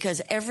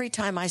 Because every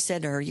time I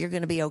said to her, you're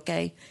going to be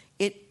okay,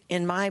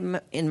 in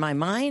my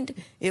mind,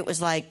 it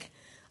was like,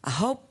 I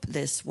hope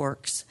this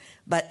works.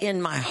 But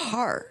in my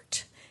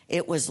heart,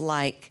 it was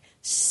like,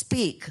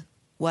 speak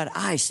what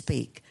I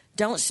speak.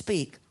 Don't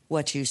speak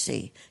what you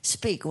see.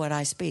 Speak what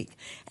I speak.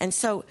 And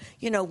so,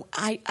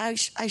 I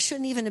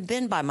shouldn't even have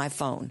been by my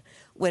phone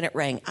when it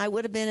rang. I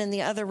would have been in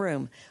the other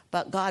room.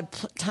 But God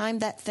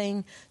timed that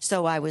thing,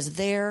 so I was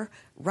there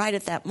right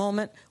at that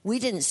moment. We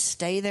didn't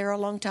stay there a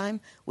long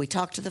time. We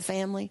talked to the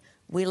family.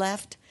 We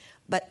left.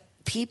 But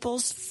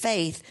people's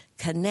faith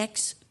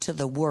connects to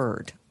the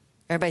Word.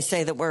 Everybody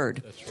say the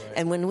Word. That's right.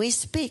 And when we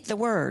speak the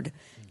Word,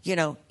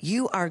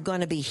 you are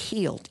going to be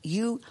healed.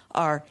 You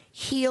are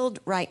healed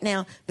right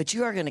now, but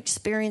you are going to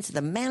experience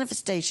the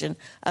manifestation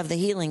of the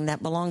healing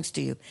that belongs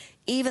to you.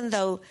 Even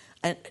though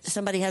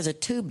somebody has a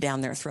tube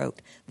down their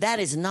throat, that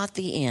is not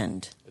the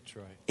end. That's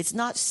right. It's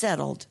not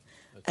settled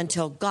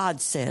until God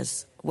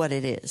says what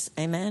it is.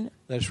 Amen?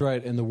 That's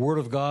right. And the Word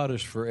of God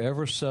is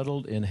forever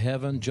settled in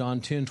heaven. John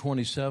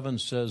 10:27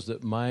 says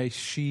that my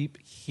sheep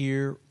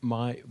hear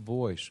my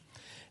voice.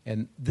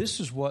 And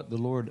this is what the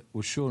Lord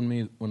was showing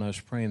me when I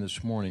was praying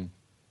this morning.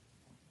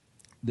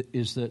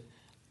 is that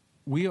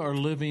we are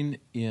living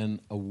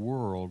in a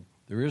world,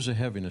 there is a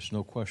heaviness,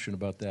 no question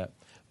about that,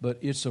 but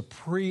it's a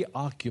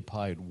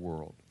preoccupied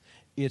world.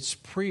 It's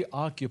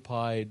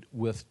preoccupied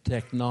with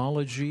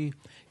technology.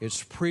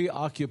 It's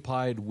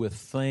preoccupied with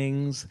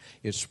things.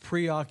 It's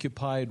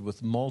preoccupied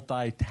with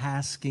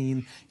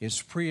multitasking.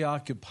 It's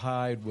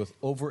preoccupied with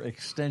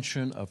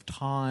overextension of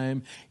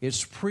time.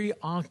 It's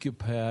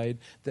preoccupied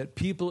that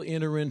people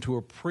enter into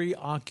a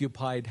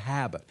preoccupied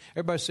habit.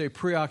 Everybody say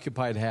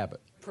preoccupied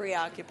habit.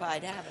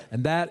 Preoccupied habit.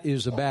 And that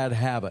is a bad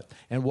habit.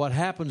 And what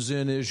happens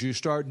then is you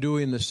start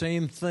doing the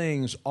same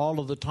things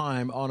all of the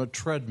time on a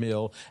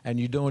treadmill, and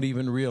you don't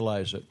even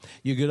realize it.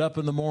 You get up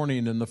in the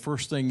morning, and the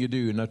first thing you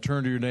do, now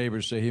turn to your neighbor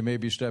and say, he may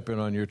be stepping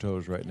on your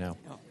toes right now.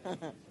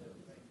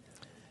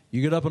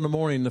 You get up in the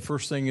morning, the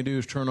first thing you do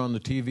is turn on the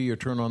TV or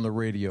turn on the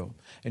radio,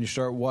 and you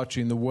start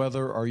watching the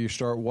weather, or you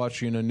start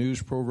watching a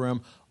news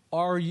program,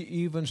 or you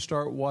even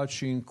start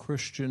watching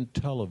Christian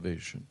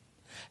television.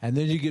 And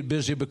then you get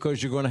busy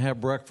because you're going to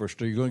have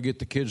breakfast, or you're going to get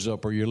the kids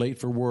up, or you're late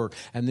for work,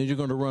 and then you're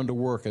going to run to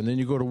work, and then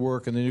you go to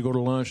work, and then you go to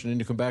lunch, and then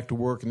you come back to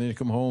work, and then you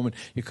come home, and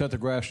you cut the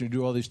grass, and you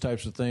do all these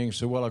types of things.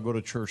 So, well, I'll go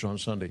to church on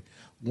Sunday.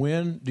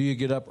 When do you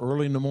get up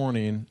early in the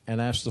morning and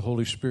ask the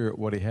Holy Spirit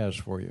what He has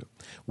for you?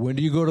 When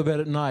do you go to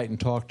bed at night and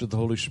talk to the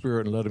Holy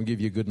Spirit and let Him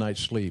give you a good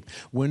night's sleep?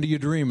 When do you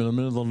dream in the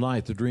middle of the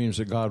night the dreams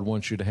that God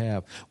wants you to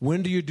have?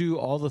 When do you do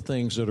all the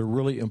things that are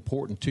really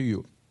important to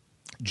you?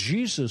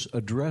 Jesus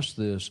addressed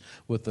this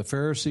with the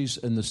Pharisees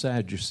and the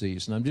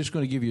Sadducees. And I'm just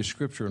going to give you a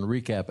scripture and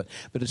recap it.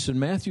 But it's in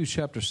Matthew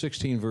chapter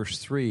 16, verse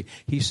 3.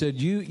 He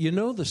said, you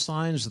know the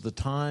signs of the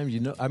time. You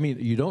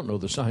don't know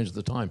the signs of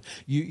the time.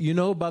 You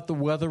know about the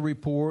weather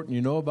report, and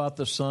you know about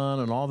the sun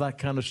and all that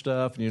kind of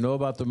stuff, and you know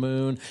about the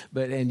moon,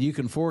 and you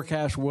can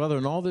forecast weather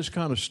and all this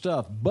kind of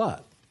stuff.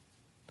 But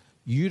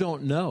you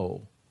don't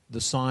know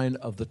the sign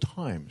of the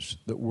times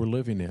that we're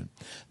living in.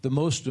 The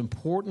most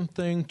important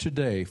thing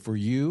today for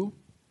you,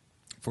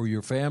 for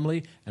your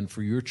family, and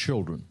for your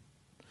children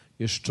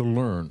is to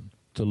learn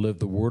to live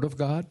the Word of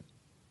God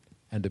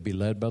and to be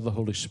led by the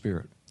Holy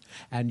Spirit.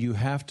 And you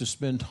have to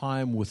spend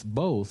time with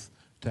both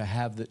to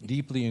have that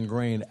deeply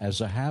ingrained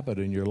as a habit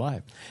in your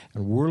life.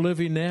 And we're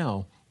living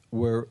now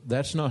where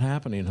that's not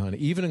happening, honey.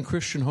 Even in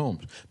Christian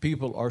homes,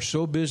 people are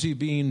so busy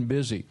being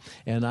busy.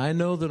 And I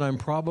know that I'm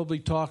probably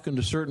talking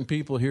to certain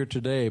people here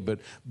today, but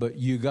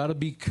you got to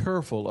be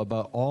careful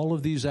about all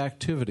of these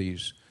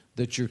activities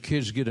that your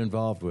kids get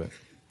involved with.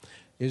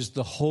 Is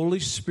the Holy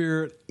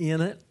Spirit in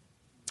it,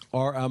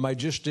 or am I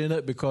just in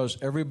it because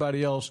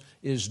everybody else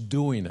is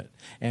doing it?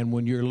 And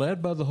when you're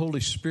led by the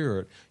Holy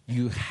Spirit,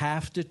 you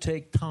have to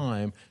take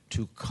time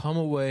to come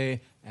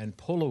away and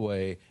pull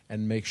away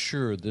and make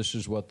sure this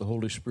is what the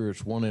Holy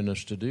Spirit's wanting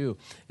us to do.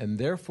 And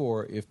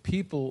therefore, if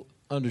people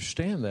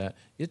understand that,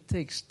 it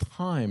takes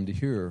time to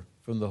hear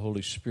from the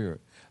Holy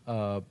Spirit.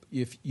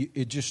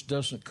 It just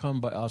doesn't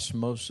come by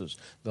osmosis.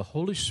 The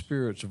Holy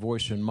Spirit's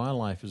voice in my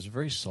life is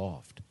very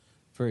soft.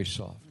 Very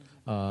soft.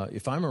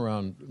 If I'm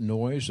around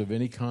noise of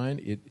any kind,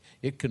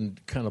 it can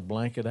kind of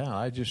blank it out.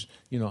 I just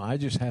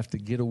have to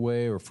get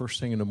away, or first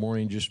thing in the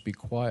morning, just be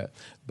quiet.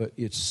 But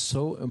it's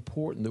so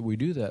important that we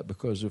do that,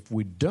 because if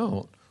we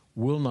don't,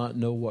 we'll not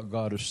know what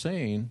God is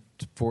saying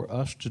for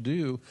us to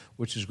do,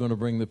 which is going to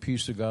bring the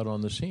peace of God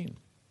on the scene.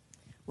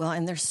 Well,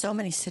 and there's so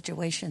many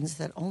situations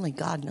that only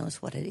God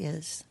knows what it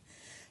is.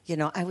 You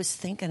know, I was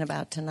thinking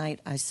about tonight,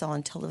 I saw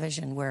on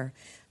television where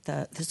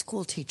the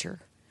school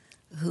teacher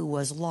who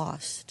was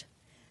lost,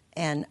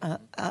 and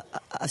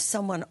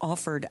someone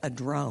offered a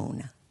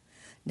drone.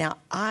 Now,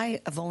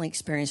 I have only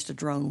experienced a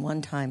drone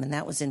one time, and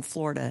that was in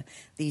Florida.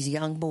 These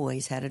young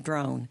boys had a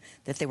drone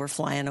that they were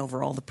flying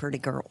over all the pretty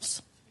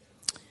girls.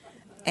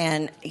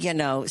 And,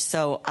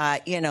 so,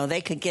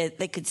 they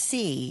could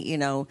see,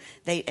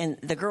 and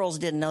the girls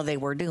didn't know they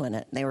were doing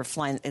it. They were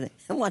flying, and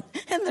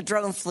the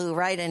drone flew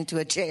right into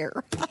a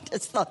chair. I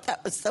just thought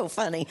that was so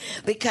funny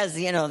because,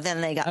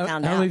 then they got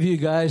found out. How many of you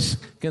guys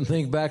can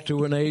think back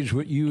to an age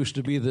what used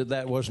to be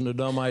that wasn't a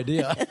dumb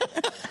idea?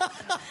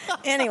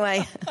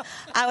 Anyway,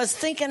 I was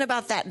thinking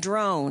about that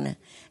drone,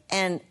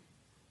 and,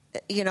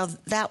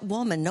 that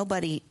woman,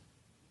 nobody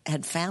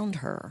had found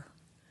her,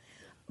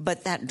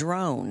 but that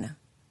drone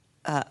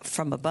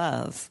from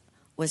above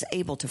was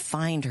able to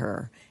find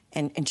her,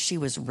 and she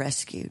was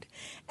rescued.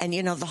 And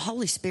the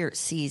Holy Spirit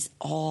sees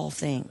all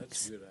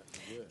things.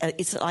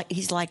 It's like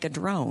he's like a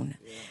drone.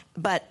 Yeah.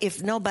 But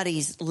if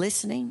nobody's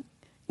listening,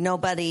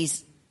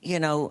 nobody's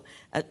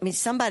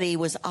somebody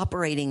was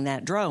operating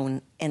that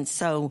drone, and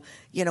so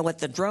what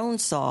the drone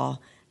saw,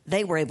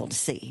 they were able to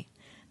see.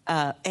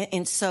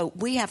 And so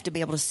we have to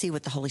be able to see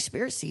what the Holy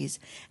Spirit sees.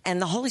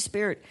 And the Holy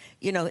Spirit,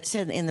 it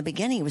said in the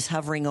beginning he was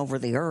hovering over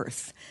the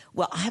earth.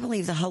 Well, I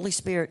believe the Holy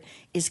Spirit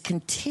is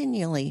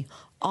continually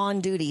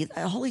on duty.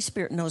 The Holy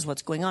Spirit knows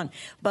what's going on.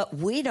 But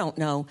we don't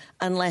know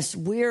unless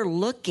we're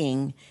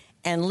looking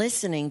and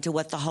listening to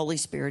what the Holy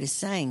Spirit is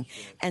saying.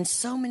 And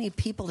so many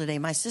people today,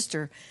 my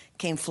sister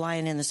came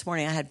flying in this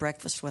morning. I had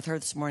breakfast with her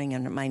this morning,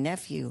 and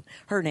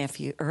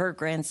her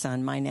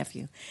grandson, my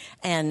nephew.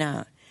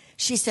 And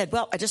She said,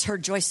 well, I just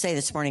heard Joyce say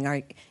this morning, all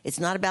right, it's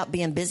not about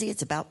being busy,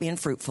 it's about being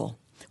fruitful.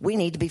 We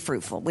need to be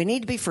fruitful. We need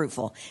to be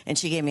fruitful. And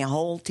she gave me a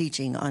whole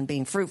teaching on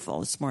being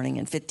fruitful this morning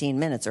in 15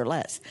 minutes or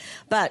less.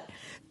 But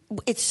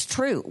it's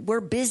true. We're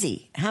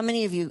busy. How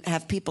many of you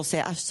have people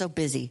say, I was so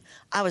busy.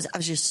 I was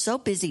just so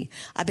busy.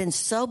 I've been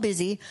so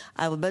busy.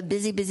 I was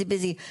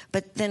busy.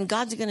 But then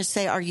God's going to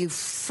say, are you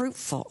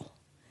fruitful?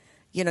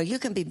 You know, you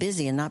can be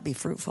busy and not be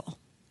fruitful.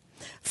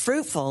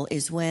 Fruitful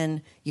is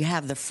when you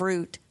have the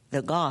fruit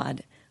that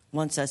God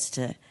wants us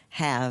to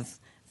have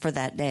for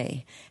that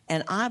day.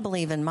 And I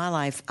believe in my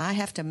life, I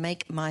have to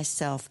make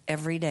myself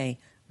every day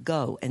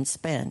go and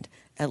spend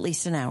at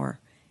least an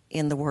hour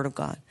in the Word of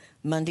God,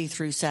 Monday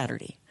through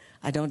Saturday.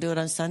 I don't do it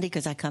on Sunday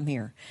because I come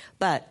here.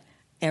 But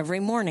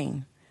every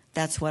morning,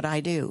 that's what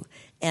I do.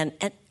 And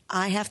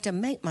I have to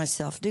make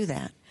myself do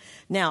that.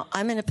 Now,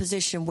 I'm in a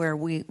position where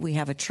we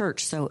have a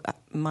church, so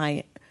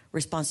my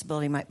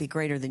responsibility might be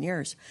greater than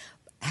yours.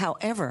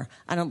 However,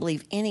 I don't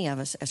believe any of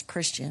us as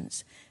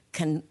Christians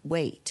can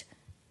wait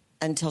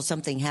until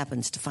something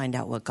happens to find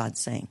out what God's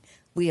saying.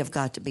 We have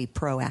got to be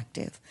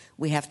proactive.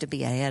 We have to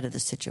be ahead of the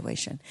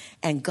situation.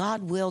 And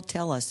God will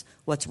tell us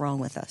what's wrong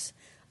with us.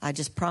 I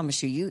just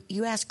promise you,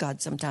 you ask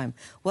God sometime,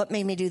 what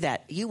made me do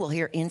that? You will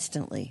hear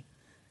instantly.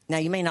 Now,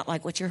 you may not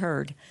like what you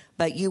heard,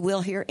 but you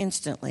will hear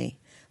instantly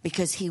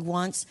because he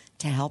wants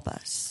to help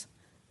us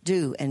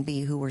do and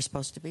be who we're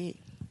supposed to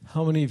be.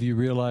 How many of you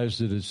realize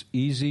that it's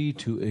easy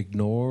to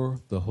ignore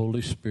the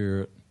Holy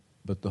Spirit,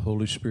 but the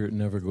Holy Spirit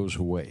never goes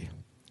away?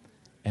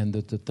 And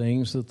that the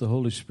things that the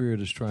Holy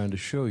Spirit is trying to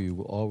show you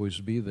will always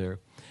be there.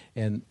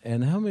 And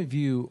how many of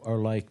you are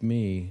like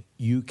me?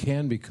 You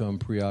can become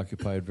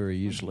preoccupied very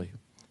easily.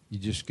 You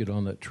just get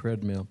on that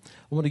treadmill.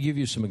 I want to give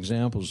you some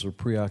examples of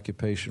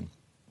preoccupation.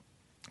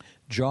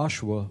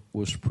 Joshua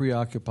was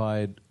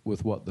preoccupied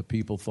with what the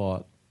people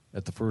thought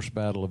at the first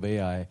battle of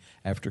Ai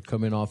after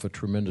coming off a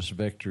tremendous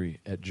victory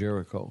at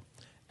Jericho.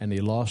 And he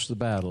lost the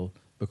battle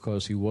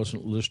because he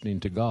wasn't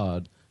listening to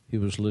God. He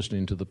was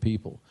listening to the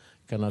people.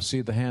 Can I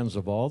see the hands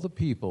of all the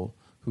people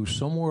who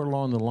somewhere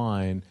along the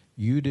line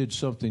you did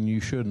something you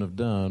shouldn't have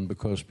done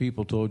because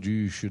people told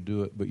you should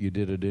do it, but you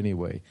did it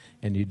anyway,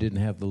 and you didn't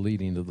have the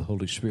leading of the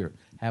Holy Spirit.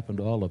 Happened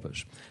to all of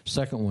us.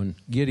 Second one,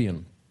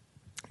 Gideon.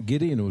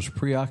 Gideon was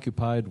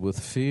preoccupied with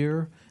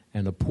fear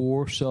and a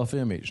poor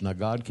self-image. Now,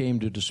 God came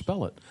to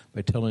dispel it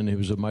by telling him he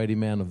was a mighty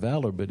man of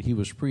valor, but he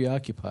was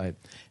preoccupied.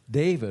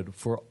 David,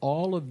 for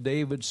all of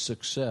David's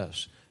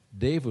success,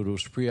 David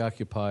was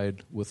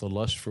preoccupied with a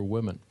lust for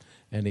women,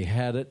 and he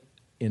had it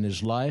in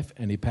his life,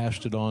 and he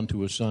passed it on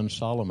to his son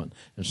Solomon,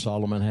 and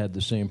Solomon had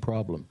the same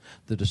problem.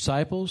 The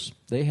disciples,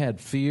 they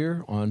had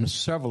fear on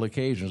several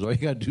occasions. All you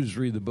got to do is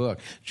read the book.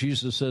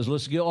 Jesus says,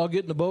 let's all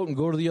get in the boat and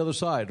go to the other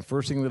side. The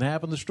first thing that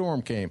happened, the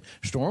storm came.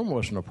 Storm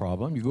wasn't a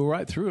problem. You go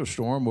right through a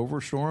storm, over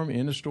a storm,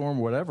 in a storm,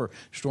 whatever.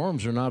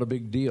 Storms are not a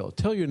big deal.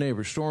 Tell your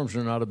neighbor, storms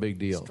are not a big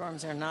deal.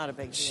 Storms are not a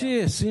big deal. Gee,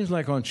 it seems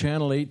like on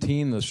Channel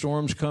 18, the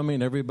storm's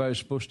coming. Everybody's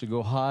supposed to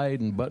go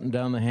hide and button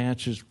down the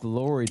hatches.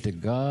 Glory to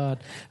God.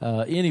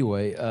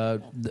 Anyway,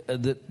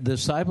 the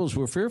disciples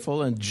were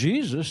fearful, and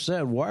Jesus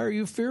said, why are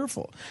you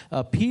fearful?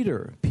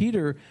 Peter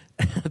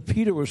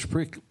was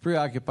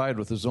preoccupied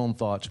with his own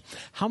thoughts.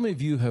 How many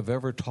of you have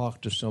ever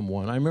talked to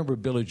someone? I remember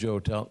Billy Joe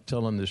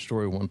telling this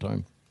story one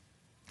time.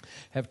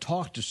 Have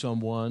talked to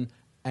someone,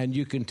 and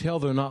you can tell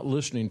they're not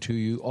listening to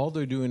you. All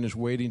they're doing is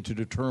waiting to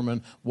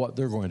determine what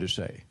they're going to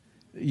say.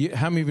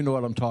 How many of you know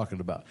what I'm talking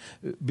about?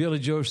 Billy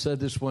Joe said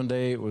this one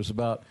day. It was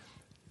about,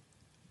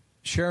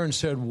 Sharon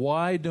said,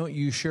 why don't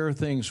you share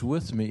things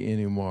with me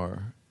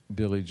anymore,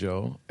 Billy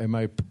Joe? Am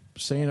I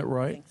saying it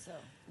right? I think so.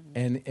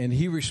 And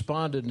he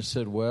responded and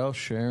said, well,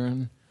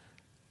 Sharon,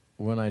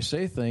 when I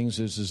say things,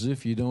 it's as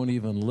if you don't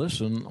even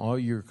listen. All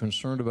you're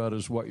concerned about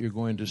is what you're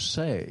going to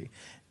say.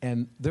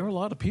 And there are a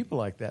lot of people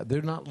like that.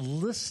 They're not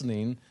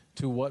listening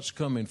to what's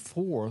coming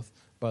forth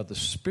by the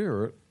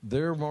Spirit.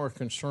 They're more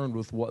concerned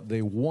with what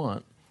they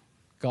want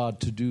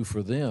God to do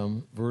for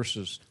them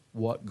versus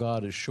what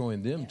God is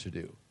showing them to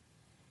do.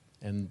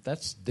 And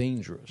that's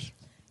dangerous.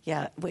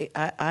 Yeah,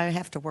 I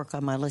have to work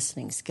on my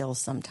listening skills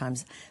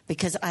sometimes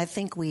because I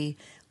think we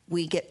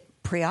get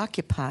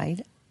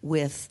preoccupied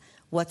with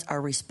what's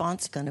our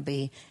response going to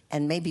be,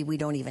 and maybe we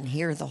don't even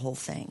hear the whole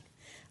thing.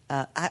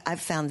 I've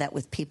found that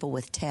with people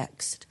with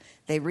text.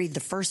 They read the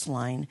first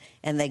line,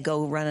 and they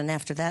go running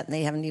after that, and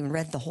they haven't even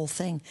read the whole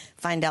thing.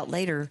 Find out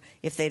later,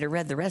 if they'd have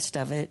read the rest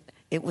of it,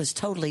 it was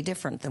totally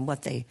different than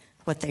what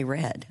they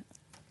read.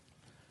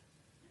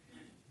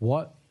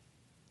 What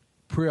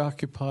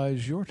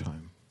preoccupies your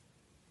time?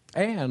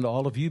 And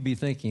all of you be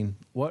thinking,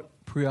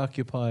 what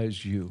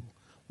preoccupies you?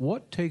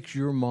 What takes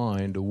your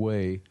mind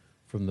away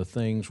from the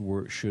things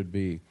where it should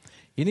be?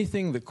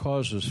 Anything that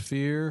causes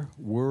fear,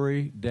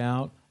 worry,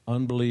 doubt,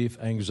 unbelief,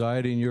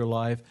 anxiety in your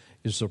life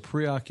is a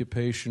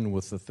preoccupation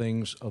with the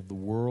things of the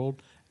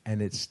world,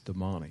 and it's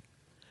demonic.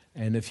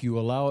 And if you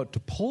allow it to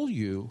pull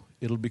you,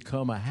 it'll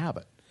become a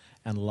habit.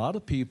 And a lot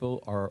of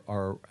people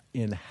are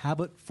in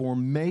habit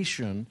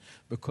formation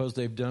because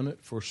they've done it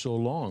for so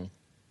long.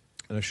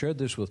 and I shared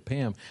this with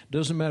Pam,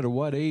 doesn't matter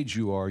what age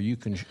you are, you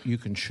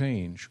can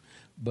change.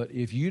 But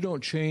if you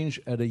don't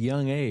change at a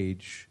young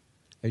age,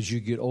 as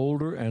you get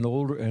older and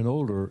older and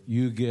older,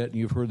 you get, and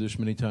you've heard this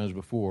many times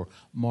before,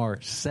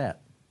 more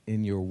set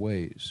in your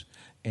ways.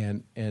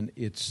 And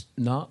it's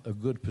not a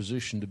good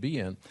position to be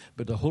in.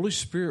 But the Holy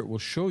Spirit will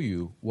show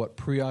you what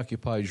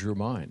preoccupies your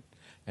mind.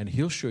 And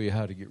He'll show you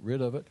how to get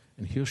rid of it,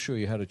 and He'll show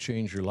you how to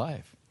change your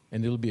life.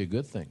 And it'll be a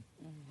good thing.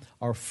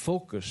 Our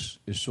focus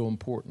is so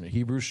important.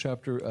 Hebrews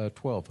chapter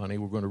 12, honey,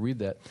 we're going to read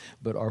that.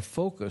 But our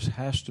focus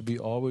has to be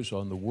always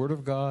on the Word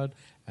of God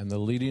and the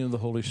leading of the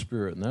Holy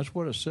Spirit. And that's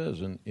what it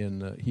says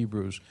in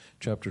Hebrews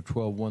chapter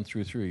 12, 1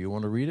 through 3. You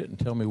want to read it and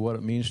tell me what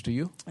it means to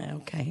you?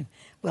 Okay.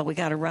 Well, we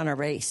got to run a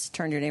race.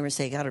 Turn to your neighbor and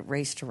say, you got a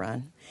race to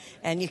run.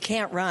 And you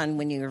can't run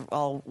when you're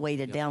all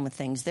weighted down with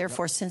things.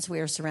 Therefore, since we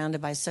are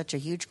surrounded by such a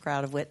huge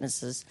crowd of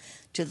witnesses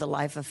to the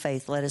life of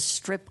faith, let us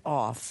strip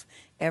off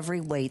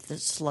every weight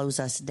that slows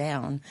us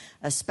down,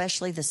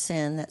 especially the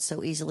sin that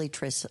so easily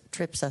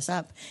trips us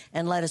up,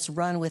 and let us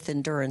run with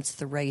endurance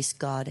the race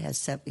God has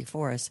set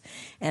before us.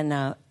 And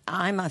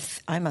I'm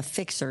a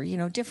fixer. You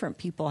know, different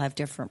people have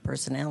different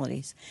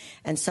personalities.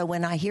 And so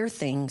when I hear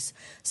things,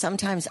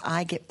 sometimes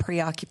I get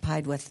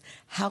preoccupied with,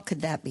 how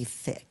could that be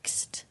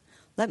fixed?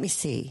 Let me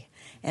see.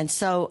 And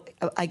so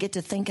I get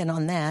to thinking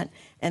on that,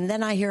 and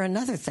then I hear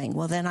another thing.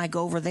 Well, then I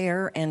go over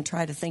there and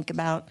try to think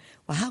about,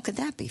 well, how could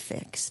that be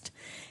fixed?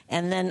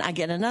 And then I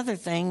get another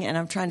thing, and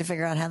I'm trying to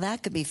figure out how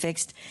that could be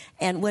fixed.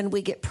 And when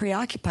we get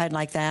preoccupied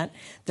like that,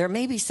 there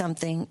may be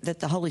something that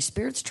the Holy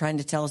Spirit's trying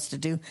to tell us to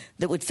do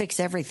that would fix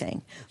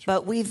everything.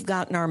 But we've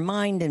gotten our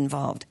mind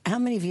involved. How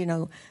many of you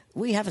know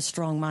we have a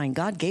strong mind?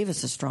 God gave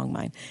us a strong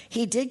mind.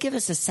 He did give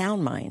us a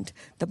sound mind.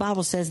 The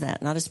Bible says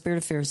that, not a spirit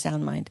of fear, a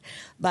sound mind.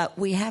 But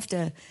we have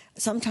to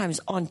sometimes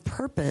on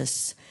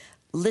purpose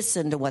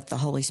listen to what the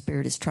Holy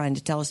Spirit is trying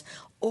to tell us,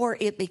 or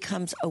it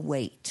becomes a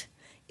weight.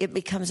 It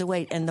becomes a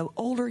weight. And the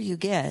older you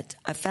get,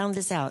 I found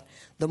this out,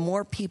 the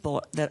more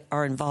people that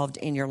are involved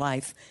in your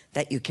life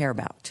that you care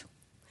about.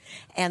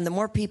 And the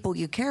more people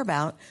you care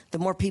about, the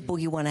more people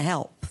you want to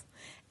help.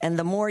 And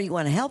the more you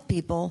want to help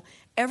people,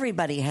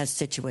 everybody has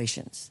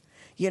situations.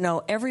 You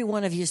know, every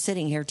one of you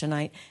sitting here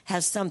tonight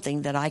has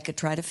something that I could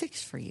try to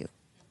fix for you.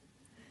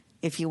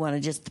 If you want to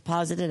just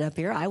deposit it up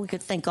here, we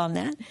could think on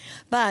that.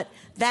 But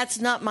that's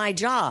not my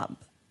job.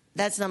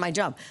 That's not my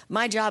job.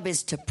 My job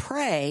is to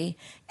pray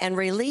and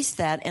release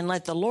that and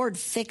let the Lord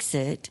fix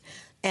it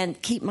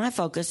and keep my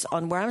focus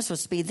on where I'm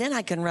supposed to be. Then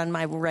I can run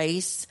my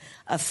race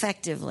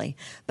effectively.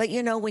 But,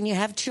 you know, when you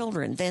have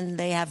children, then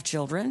they have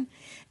children,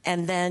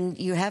 and then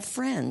you have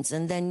friends,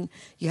 and then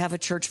you have a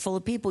church full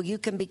of people. You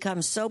can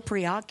become so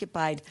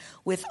preoccupied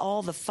with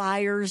all the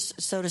fires,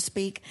 so to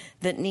speak,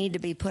 that need to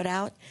be put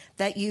out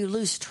that you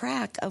lose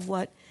track of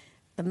what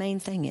the main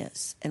thing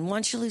is. And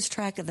once you lose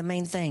track of the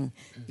main thing,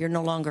 you're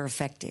no longer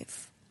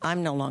effective.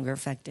 I'm no longer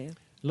effective.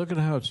 Look at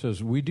how it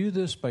says, we do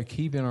this by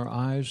keeping our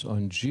eyes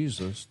on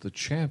Jesus, the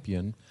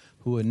champion,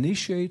 who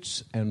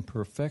initiates and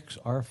perfects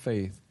our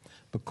faith.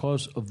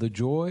 Because of the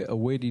joy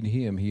awaiting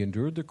him, he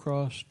endured the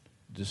cross,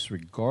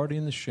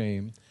 disregarding the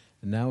shame,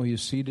 and now he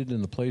is seated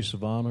in the place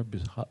of honor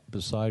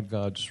beside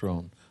God's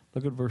throne.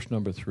 Look at verse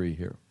number 3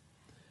 here.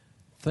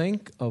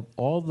 Think of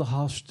all the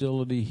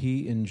hostility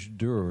he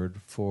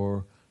endured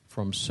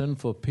from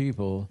sinful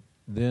people,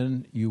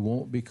 then you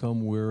won't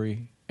become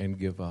weary and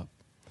give up.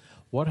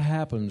 What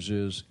happens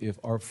is, if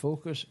our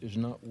focus is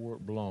not where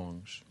it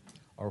belongs,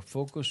 our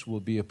focus will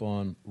be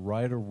upon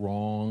right or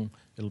wrong.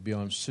 It'll be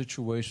on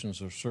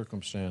situations or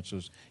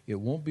circumstances. It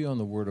won't be on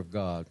the Word of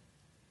God.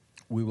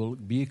 We will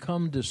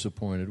become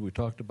disappointed. We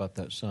talked about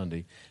that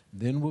Sunday.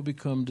 Then we'll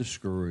become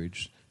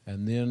discouraged.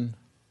 And then,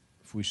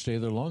 if we stay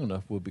there long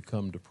enough, we'll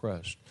become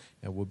depressed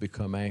and we'll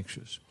become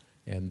anxious.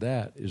 And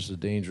that is a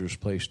dangerous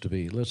place to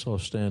be. Let's all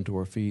stand to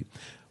our feet.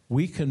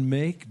 We can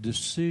make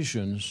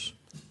decisions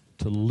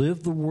to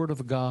live the Word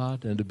of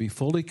God and to be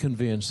fully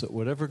convinced that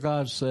whatever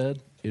God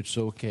said, it's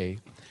okay.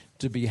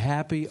 To be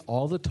happy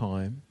all the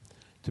time,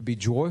 to be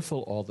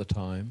joyful all the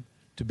time,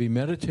 to be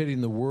meditating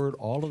the Word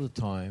all of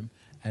the time,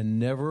 and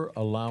never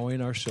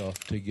allowing ourselves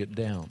to get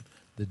down.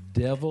 The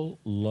devil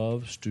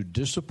loves to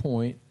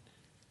disappoint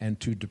and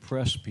to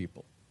depress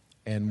people.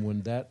 And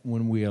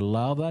when we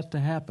allow that to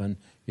happen,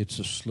 it's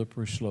a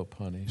slippery slope,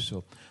 honey.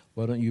 So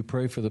why don't you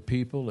pray for the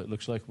people? It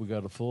looks like we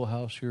got a full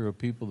house here of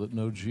people that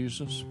know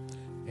Jesus.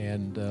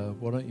 And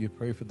why don't you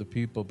pray for the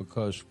people?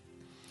 Because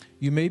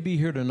you may be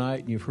here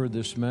tonight and you've heard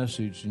this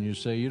message and you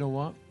say, you know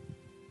what?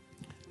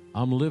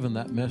 I'm living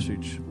that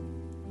message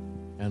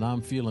and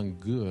I'm feeling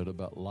good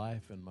about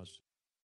life and my